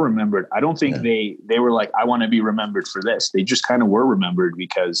people that are remembered, I don't think they were like, I want to be remembered for this. They just kind of were remembered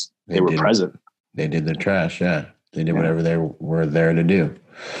because they were present. They did the trash. Yeah. They did whatever they were there to do.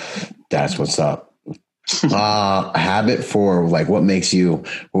 That's what's up. Habit for like, what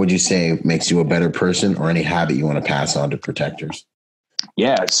would you say makes you a better person, or any habit you want to pass on to protectors?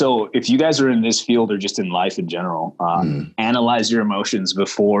 Yeah. So if you guys are in this field or just in life in general, analyze your emotions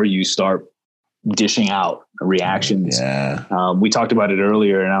before you start dishing out reactions. Yeah. We talked about it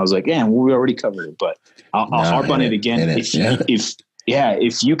earlier and I was like, we already covered it, but I'll harp on it again.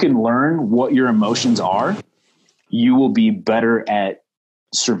 If you can learn what your emotions are, you will be better at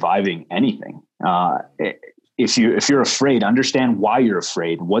surviving anything. If you're afraid, understand why you're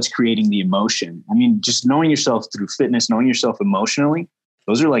afraid. What's creating the emotion? I mean, just knowing yourself through fitness, knowing yourself emotionally,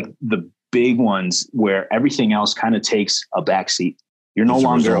 those are like the big ones where everything else kind of takes a backseat. You're no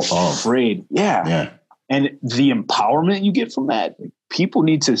longer afraid. Yeah. And the empowerment you get from that, people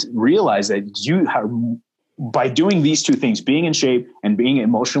need to realize that by doing these two things, being in shape and being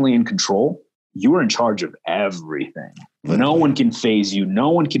emotionally in control, you are in charge of everything. No one can phase you. No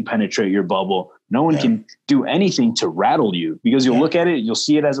one can penetrate your bubble. No one can do anything to rattle you, because you'll look at it, you'll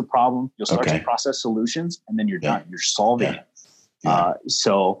see it as a problem. You'll start to process solutions, and then you're done. You're solving it.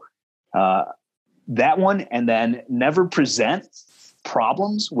 So that one, and then never present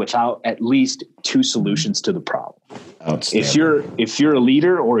problems without at least 2 solutions to the problem. If you're a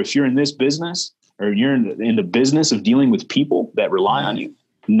leader, or if you're in this business, or you're in the business of dealing with people that rely on you,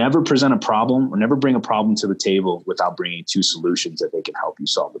 never present a problem or never bring a problem to the table without bringing 2 solutions that they can help you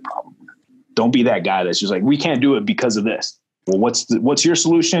solve the problem. Don't be that guy that's just like, we can't do it because of this. Well, what's your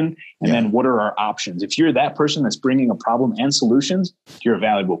solution? And then what are our options? If you're that person that's bringing a problem and solutions, you're a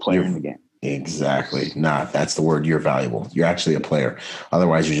valuable player in the game. Exactly. That's the word. You're valuable. You're actually a player.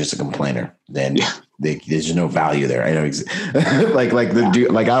 Otherwise, you're just a complainer. Then there's no value there. I know.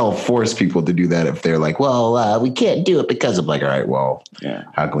 I'll force people to do that if they're like, well, we can't do it because of, like, all right, well,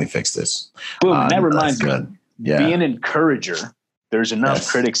 how can we fix this? Boom. That reminds me. Be an encourager. There's enough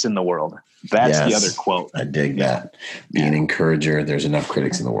critics in the world. That's the other quote. I dig that. Be an encourager. There's enough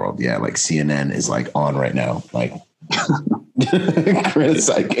critics in the world. Yeah. Like CNN is like on right now. Like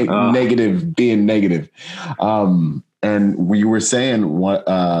Negative, being negative. And you were saying what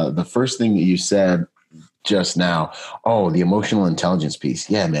the first thing that you said just now, the emotional intelligence piece.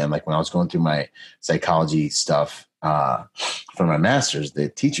 Yeah, man. Like when I was going through my psychology stuff for my master's, the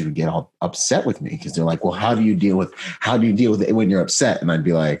teacher would get all upset with me because they're like, well, how do you deal with it when you're upset? And I'd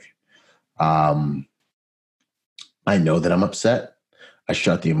be like, I know that I'm upset. I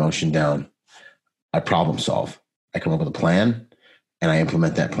shut the emotion down. I problem solve. I come up with a plan and I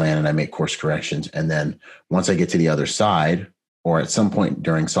implement that plan and I make course corrections. And then once I get to the other side, or at some point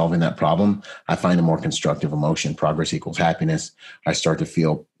during solving that problem, I find a more constructive emotion. Progress equals happiness. I start to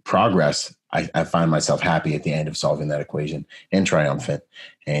feel progress. I find myself happy at the end of solving that equation and triumphant.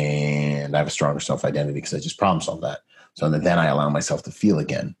 And I have a stronger self-identity because I just problem solved that. So then I allow myself to feel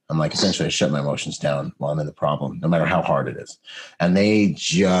again. I'm like, essentially, I shut my emotions down while I'm in the problem, no matter how hard it is. And they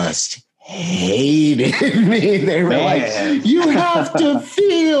just hated me. They were like, you have to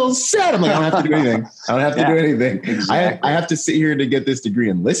feel sad. I'm like, I don't have to do anything. I don't have to do anything. Exactly. I have to sit here to get this degree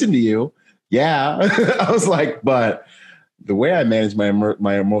and listen to you. Yeah. I was like, but the way I manage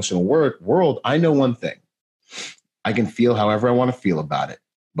my emotional world, I know one thing. I can feel however I want to feel about it.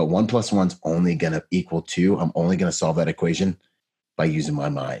 But 1 + 1's only going to equal 2. I'm only going to solve that equation by using my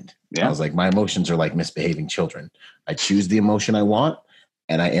mind. Yeah. I was like, my emotions are like misbehaving children. I choose the emotion I want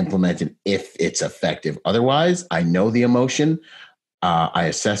and I implement it if it's effective. Otherwise, I know the emotion. I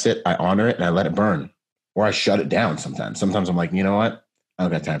assess it. I honor it and I let it burn, or I shut it down sometimes. Sometimes I'm like, you know what? I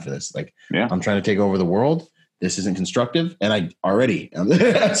don't got time for this. Like, I'm trying to take over the world. This isn't constructive. And I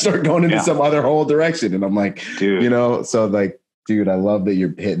start going into some other whole direction. And I'm like, dude, so like, dude, I love that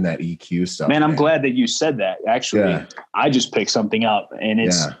you're hitting that EQ stuff. Man, I'm glad that you said that. Actually, I just picked something up, and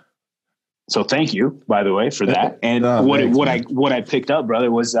it's so. Thank you, by the way, for that. And what I picked up,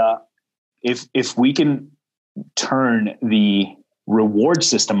 brother, was if we can turn the reward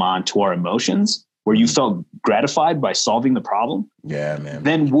system on to our emotions, where you felt gratified by solving the problem, man,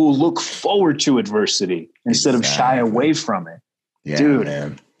 then we'll look forward to adversity instead of shy away from it. Yeah, dude.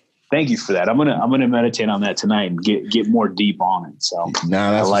 Man. Thank you for that. I'm gonna meditate on that tonight and get more deep on it. So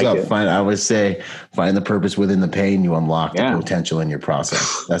that's what's up. I always say, find the purpose within the pain. You unlock the potential in your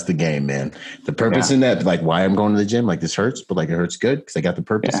process. That's the game, man. The purpose in that, like why I'm going to the gym, like this hurts, but like it hurts good because I got the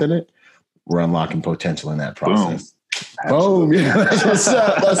purpose in it. We're unlocking potential in that process. Boom. Yeah, that's what's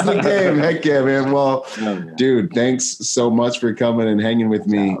up. That's the game. Heck yeah, man. Well, dude, thanks so much for coming and hanging with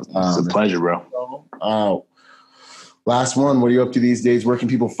me. It's a pleasure, bro. Last one. What are you up to these days? Where can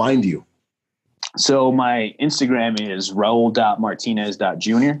people find you? So my Instagram is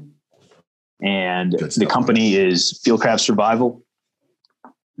raul.martinez.jr. And the company is Fieldcraft Survival.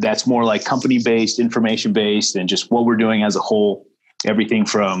 That's more like company-based, information-based, and just what we're doing as a whole. Everything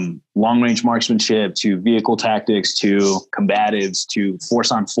from long-range marksmanship to vehicle tactics to combatives to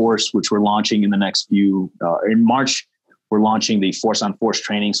force on force, which we're launching in the next few, in March, we're launching the force on force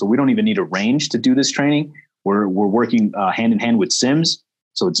training. So we don't even need a range to do this training. We're working hand in hand with Sims.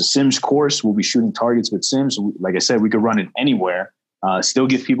 So it's a Sims course. We'll be shooting targets with Sims. Like I said, we could run it anywhere, still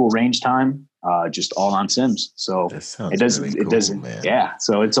give people range time, just all on Sims. So it doesn't. Man. Yeah.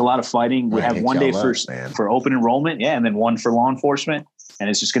 So it's a lot of fighting. We have 1 day for open enrollment. Yeah. And then one for law enforcement. And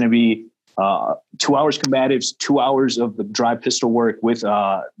it's just going to be 2 hours combatives, 2 hours of the dry pistol work with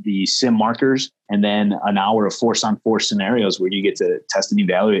the sim markers, and then an hour of force on force scenarios where you get to test and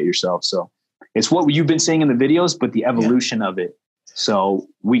evaluate yourself. So it's what you've been seeing in the videos, but the evolution of it. So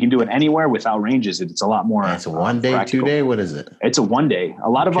we can do it anywhere without ranges. It's a lot more. It's a 1 day, practical. 2 day. What is it? It's a 1 day. A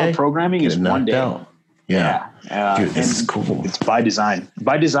lot of our programming is 1 day. Yeah. Dude, this is cool. It's by design.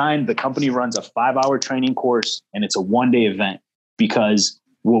 By design, the company runs a 5-hour training course and it's a 1 day event, because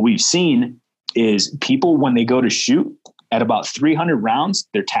what we've seen is people, when they go to shoot at about 300 rounds,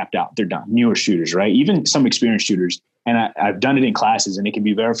 they're tapped out. They're done. Newer shooters, right? Even some experienced shooters. And I've done it in classes and it can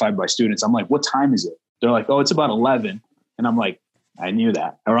be verified by students. I'm like, what time is it? They're like, oh, it's about 11. And I'm like, I knew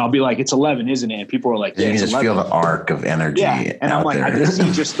that. Or I'll be like, it's 11, isn't it? And people are like, yeah, you can just 11. Feel the arc of energy. Yeah. And I'm like, I can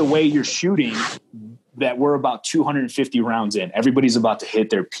see just the way you're shooting that we're about 250 rounds in. Everybody's about to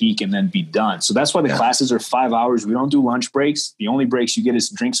hit their peak and then be done. So that's why the classes are 5 hours. We don't do lunch breaks. The only breaks you get is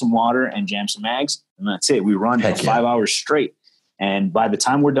drink some water and jam some mags. And that's it. We run for 5 hours straight. And by the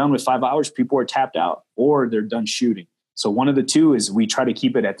time we're done with 5 hours, people are tapped out or they're done shooting. So one of the two is we try to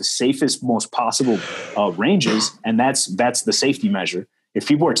keep it at the safest, most possible ranges. And that's the safety measure. If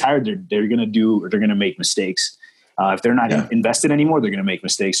people are tired, they're going to make mistakes. If they're not invested anymore, they're going to make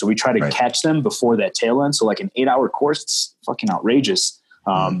mistakes. So we try to catch them before that tail end. So like an 8-hour course, it's fucking outrageous.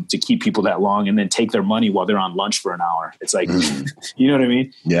 to keep people that long and then take their money while they're on lunch for an hour. It's like, you know what I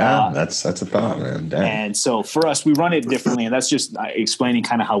mean? Yeah, that's a thought, man. Damn. And so for us, we run it differently, and that's just explaining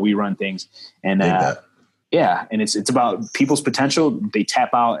kind of how we run things. And yeah, and it's about people's potential. They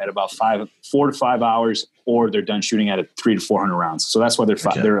tap out at about 4 to 5 hours, or they're done shooting at 300 to 400 rounds. So that's why they're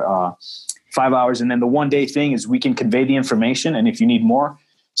 5 hours. And then the 1 day thing is we can convey the information, and if you need more,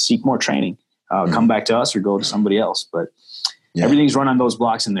 seek more training. Come back to us or go to somebody else. But everything's run on those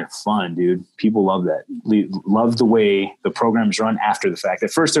blocks, and they're fun, dude. People love that. Love the way the programs run after the fact.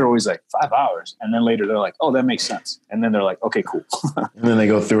 At first, they're always like 5 hours. And then later, they're like, oh, that makes sense. And then they're like, okay, cool. And then they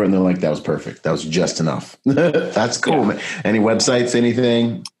go through it, and they're like, that was perfect. That was just enough. That's cool, man. Any websites,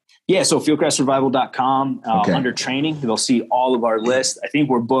 anything? Yeah, so fieldcraftsurvival.com. Under training, they'll see all of our list. I think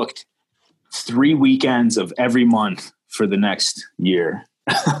we're booked 3 weekends of every month for the next year.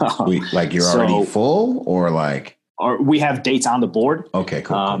 Like you're already full, or like? Or we have dates on the board. Okay,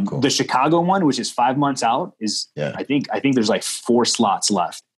 cool. The Chicago one, which is 5 months out, is I think there's like 4 slots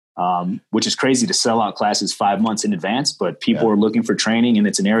left, which is crazy to sell out classes 5 months in advance. But people are looking for training, and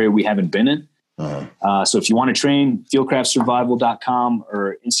it's an area we haven't been in. So if you want to train, fieldcraftsurvival.com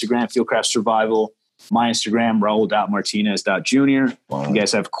or Instagram, fieldcraftsurvival. My Instagram, raul.martinez.jr. Wow. If you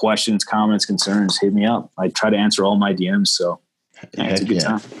guys have questions, comments, concerns, hit me up. I try to answer all my DMs. So it's a good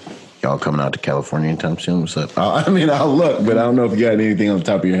time. Y'all coming out to California anytime soon? What's up? I mean, I'll look, but I don't know if you got anything on the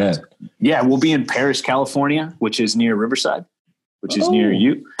top of your head. Yeah, we'll be in Paris, California, which is near Riverside, which is near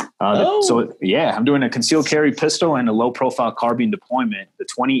you. So, I'm doing a concealed carry pistol and a low-profile carbine deployment the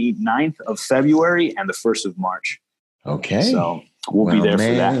 29th of February and the 1st of March. Okay. So we'll be there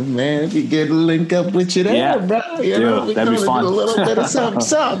for that. Man, we get a link up with you there, bro. That'd be fun. A little bit of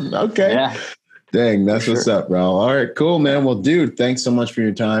something. Okay. Yeah. Dang, that's what's up, bro. All right, cool, man. Well, dude, thanks so much for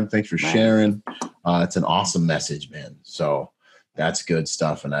your time. Thanks for sharing. It's an awesome message, man. So that's good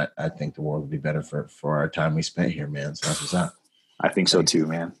stuff. And I think the world would be better for our time we spent here, man. So that's what's up. I think so too,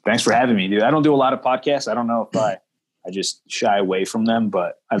 man. Thanks for having me, dude. I don't do a lot of podcasts. I don't know if I just shy away from them,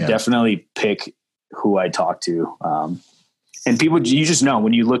 but I definitely pick who I talk to. And people, you just know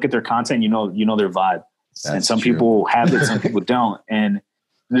when you look at their content, you know their vibe. And some people have it, some people don't. And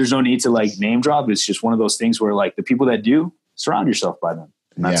there's no need to like name drop. It's just one of those things where like the people that do, surround yourself by them.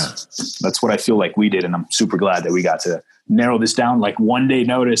 And that's what I feel like we did. And I'm super glad that we got to narrow this down like 1 day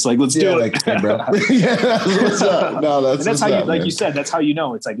notice. Like, let's do it. Like, hey, bro. What's up? No, that's how you, like man. you said, that's how you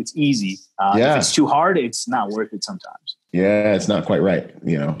know. It's like, it's easy. If it's too hard, it's not worth it sometimes. Yeah, it's not quite right,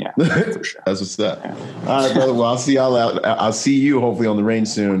 you know. Yeah, for sure. That's what's up. Yeah. All right, brother. Well, I'll see y'all out. I'll see you hopefully on the range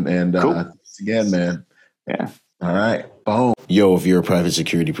soon. And thanks again, man. Yeah. All right. Boom. Yo, if you're a private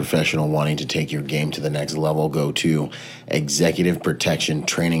security professional wanting to take your game to the next level, go to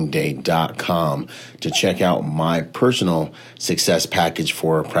executiveprotectiontrainingday.com to check out my personal success package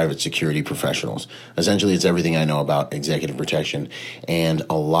for private security professionals. Essentially, it's everything I know about executive protection and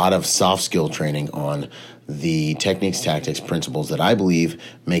a lot of soft skill training on the techniques, tactics, principles that I believe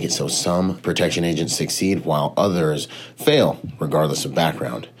make it so some protection agents succeed while others fail, regardless of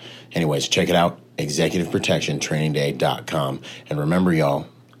background. Anyways, check it out, executiveprotectiontrainingday.com. And remember, y'all,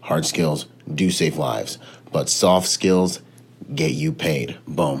 hard skills do save lives, but soft skills get you paid.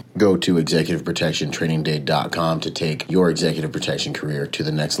 Boom. Go to executiveprotectiontrainingday.com to take your executive protection career to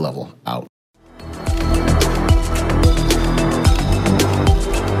the next level. Out.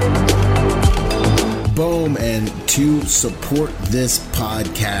 Boom. And to support this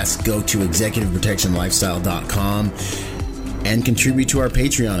podcast, go to executiveprotectionlifestyle.com and contribute to our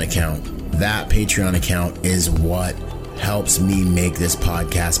Patreon account. That Patreon account is what helps me make this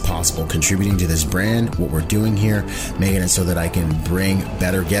podcast possible, contributing to this brand, what we're doing here, making it so that I can bring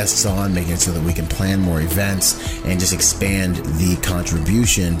better guests on, making it so that we can plan more events and just expand the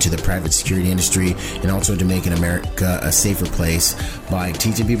contribution to the private security industry, and also to making America a safer place by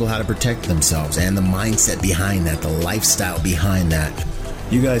teaching people how to protect themselves and the mindset behind that, the lifestyle behind that.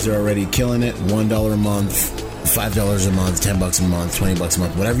 You guys are already killing it. $1 a month, $5 a month, $10 a month, $20 a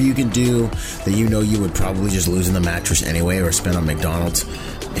month, whatever you can do that you know you would probably just lose in the mattress anyway or spend on McDonald's.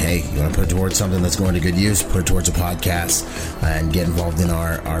 Hey, you want to put it towards something that's going to good use, put it towards a podcast, and get involved in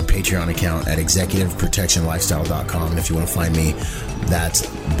our Patreon account at executiveprotectionlifestyle.com. And if you want to find me, that's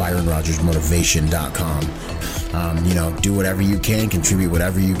ByronRogersMotivation.com. Do whatever you can, contribute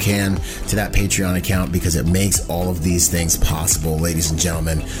whatever you can to that Patreon account, because it makes all of these things possible, ladies and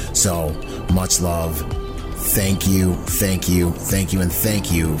gentlemen. So much love. Thank you, thank you, thank you, and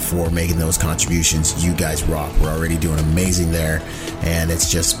thank you for making those contributions. You guys rock. We're already doing amazing there, and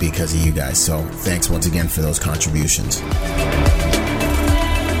it's just because of you guys. So thanks once again for those contributions.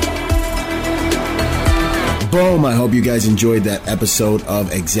 Boom. I hope you guys enjoyed that episode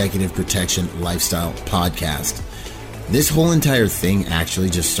of Executive Protection Lifestyle Podcast. This whole entire thing actually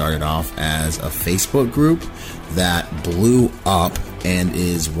just started off as a Facebook group that blew up and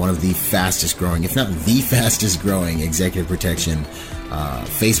is one of the fastest growing, if not the fastest growing, executive protection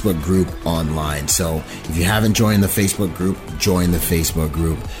Facebook group online. So if you haven't joined the Facebook group, join the Facebook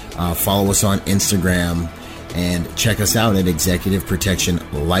group. Follow us on Instagram and check us out at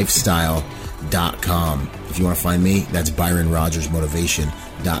executiveprotectionlifestyle.com. If you want to find me, that's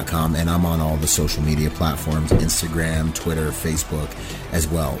ByronRogersMotivation.com, and I'm on all the social media platforms, Instagram, Twitter, Facebook as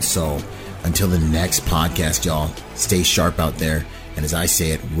well. So until the next podcast, y'all, stay sharp out there. And as I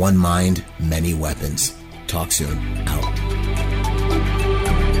say it, one mind, many weapons. Talk soon. Out.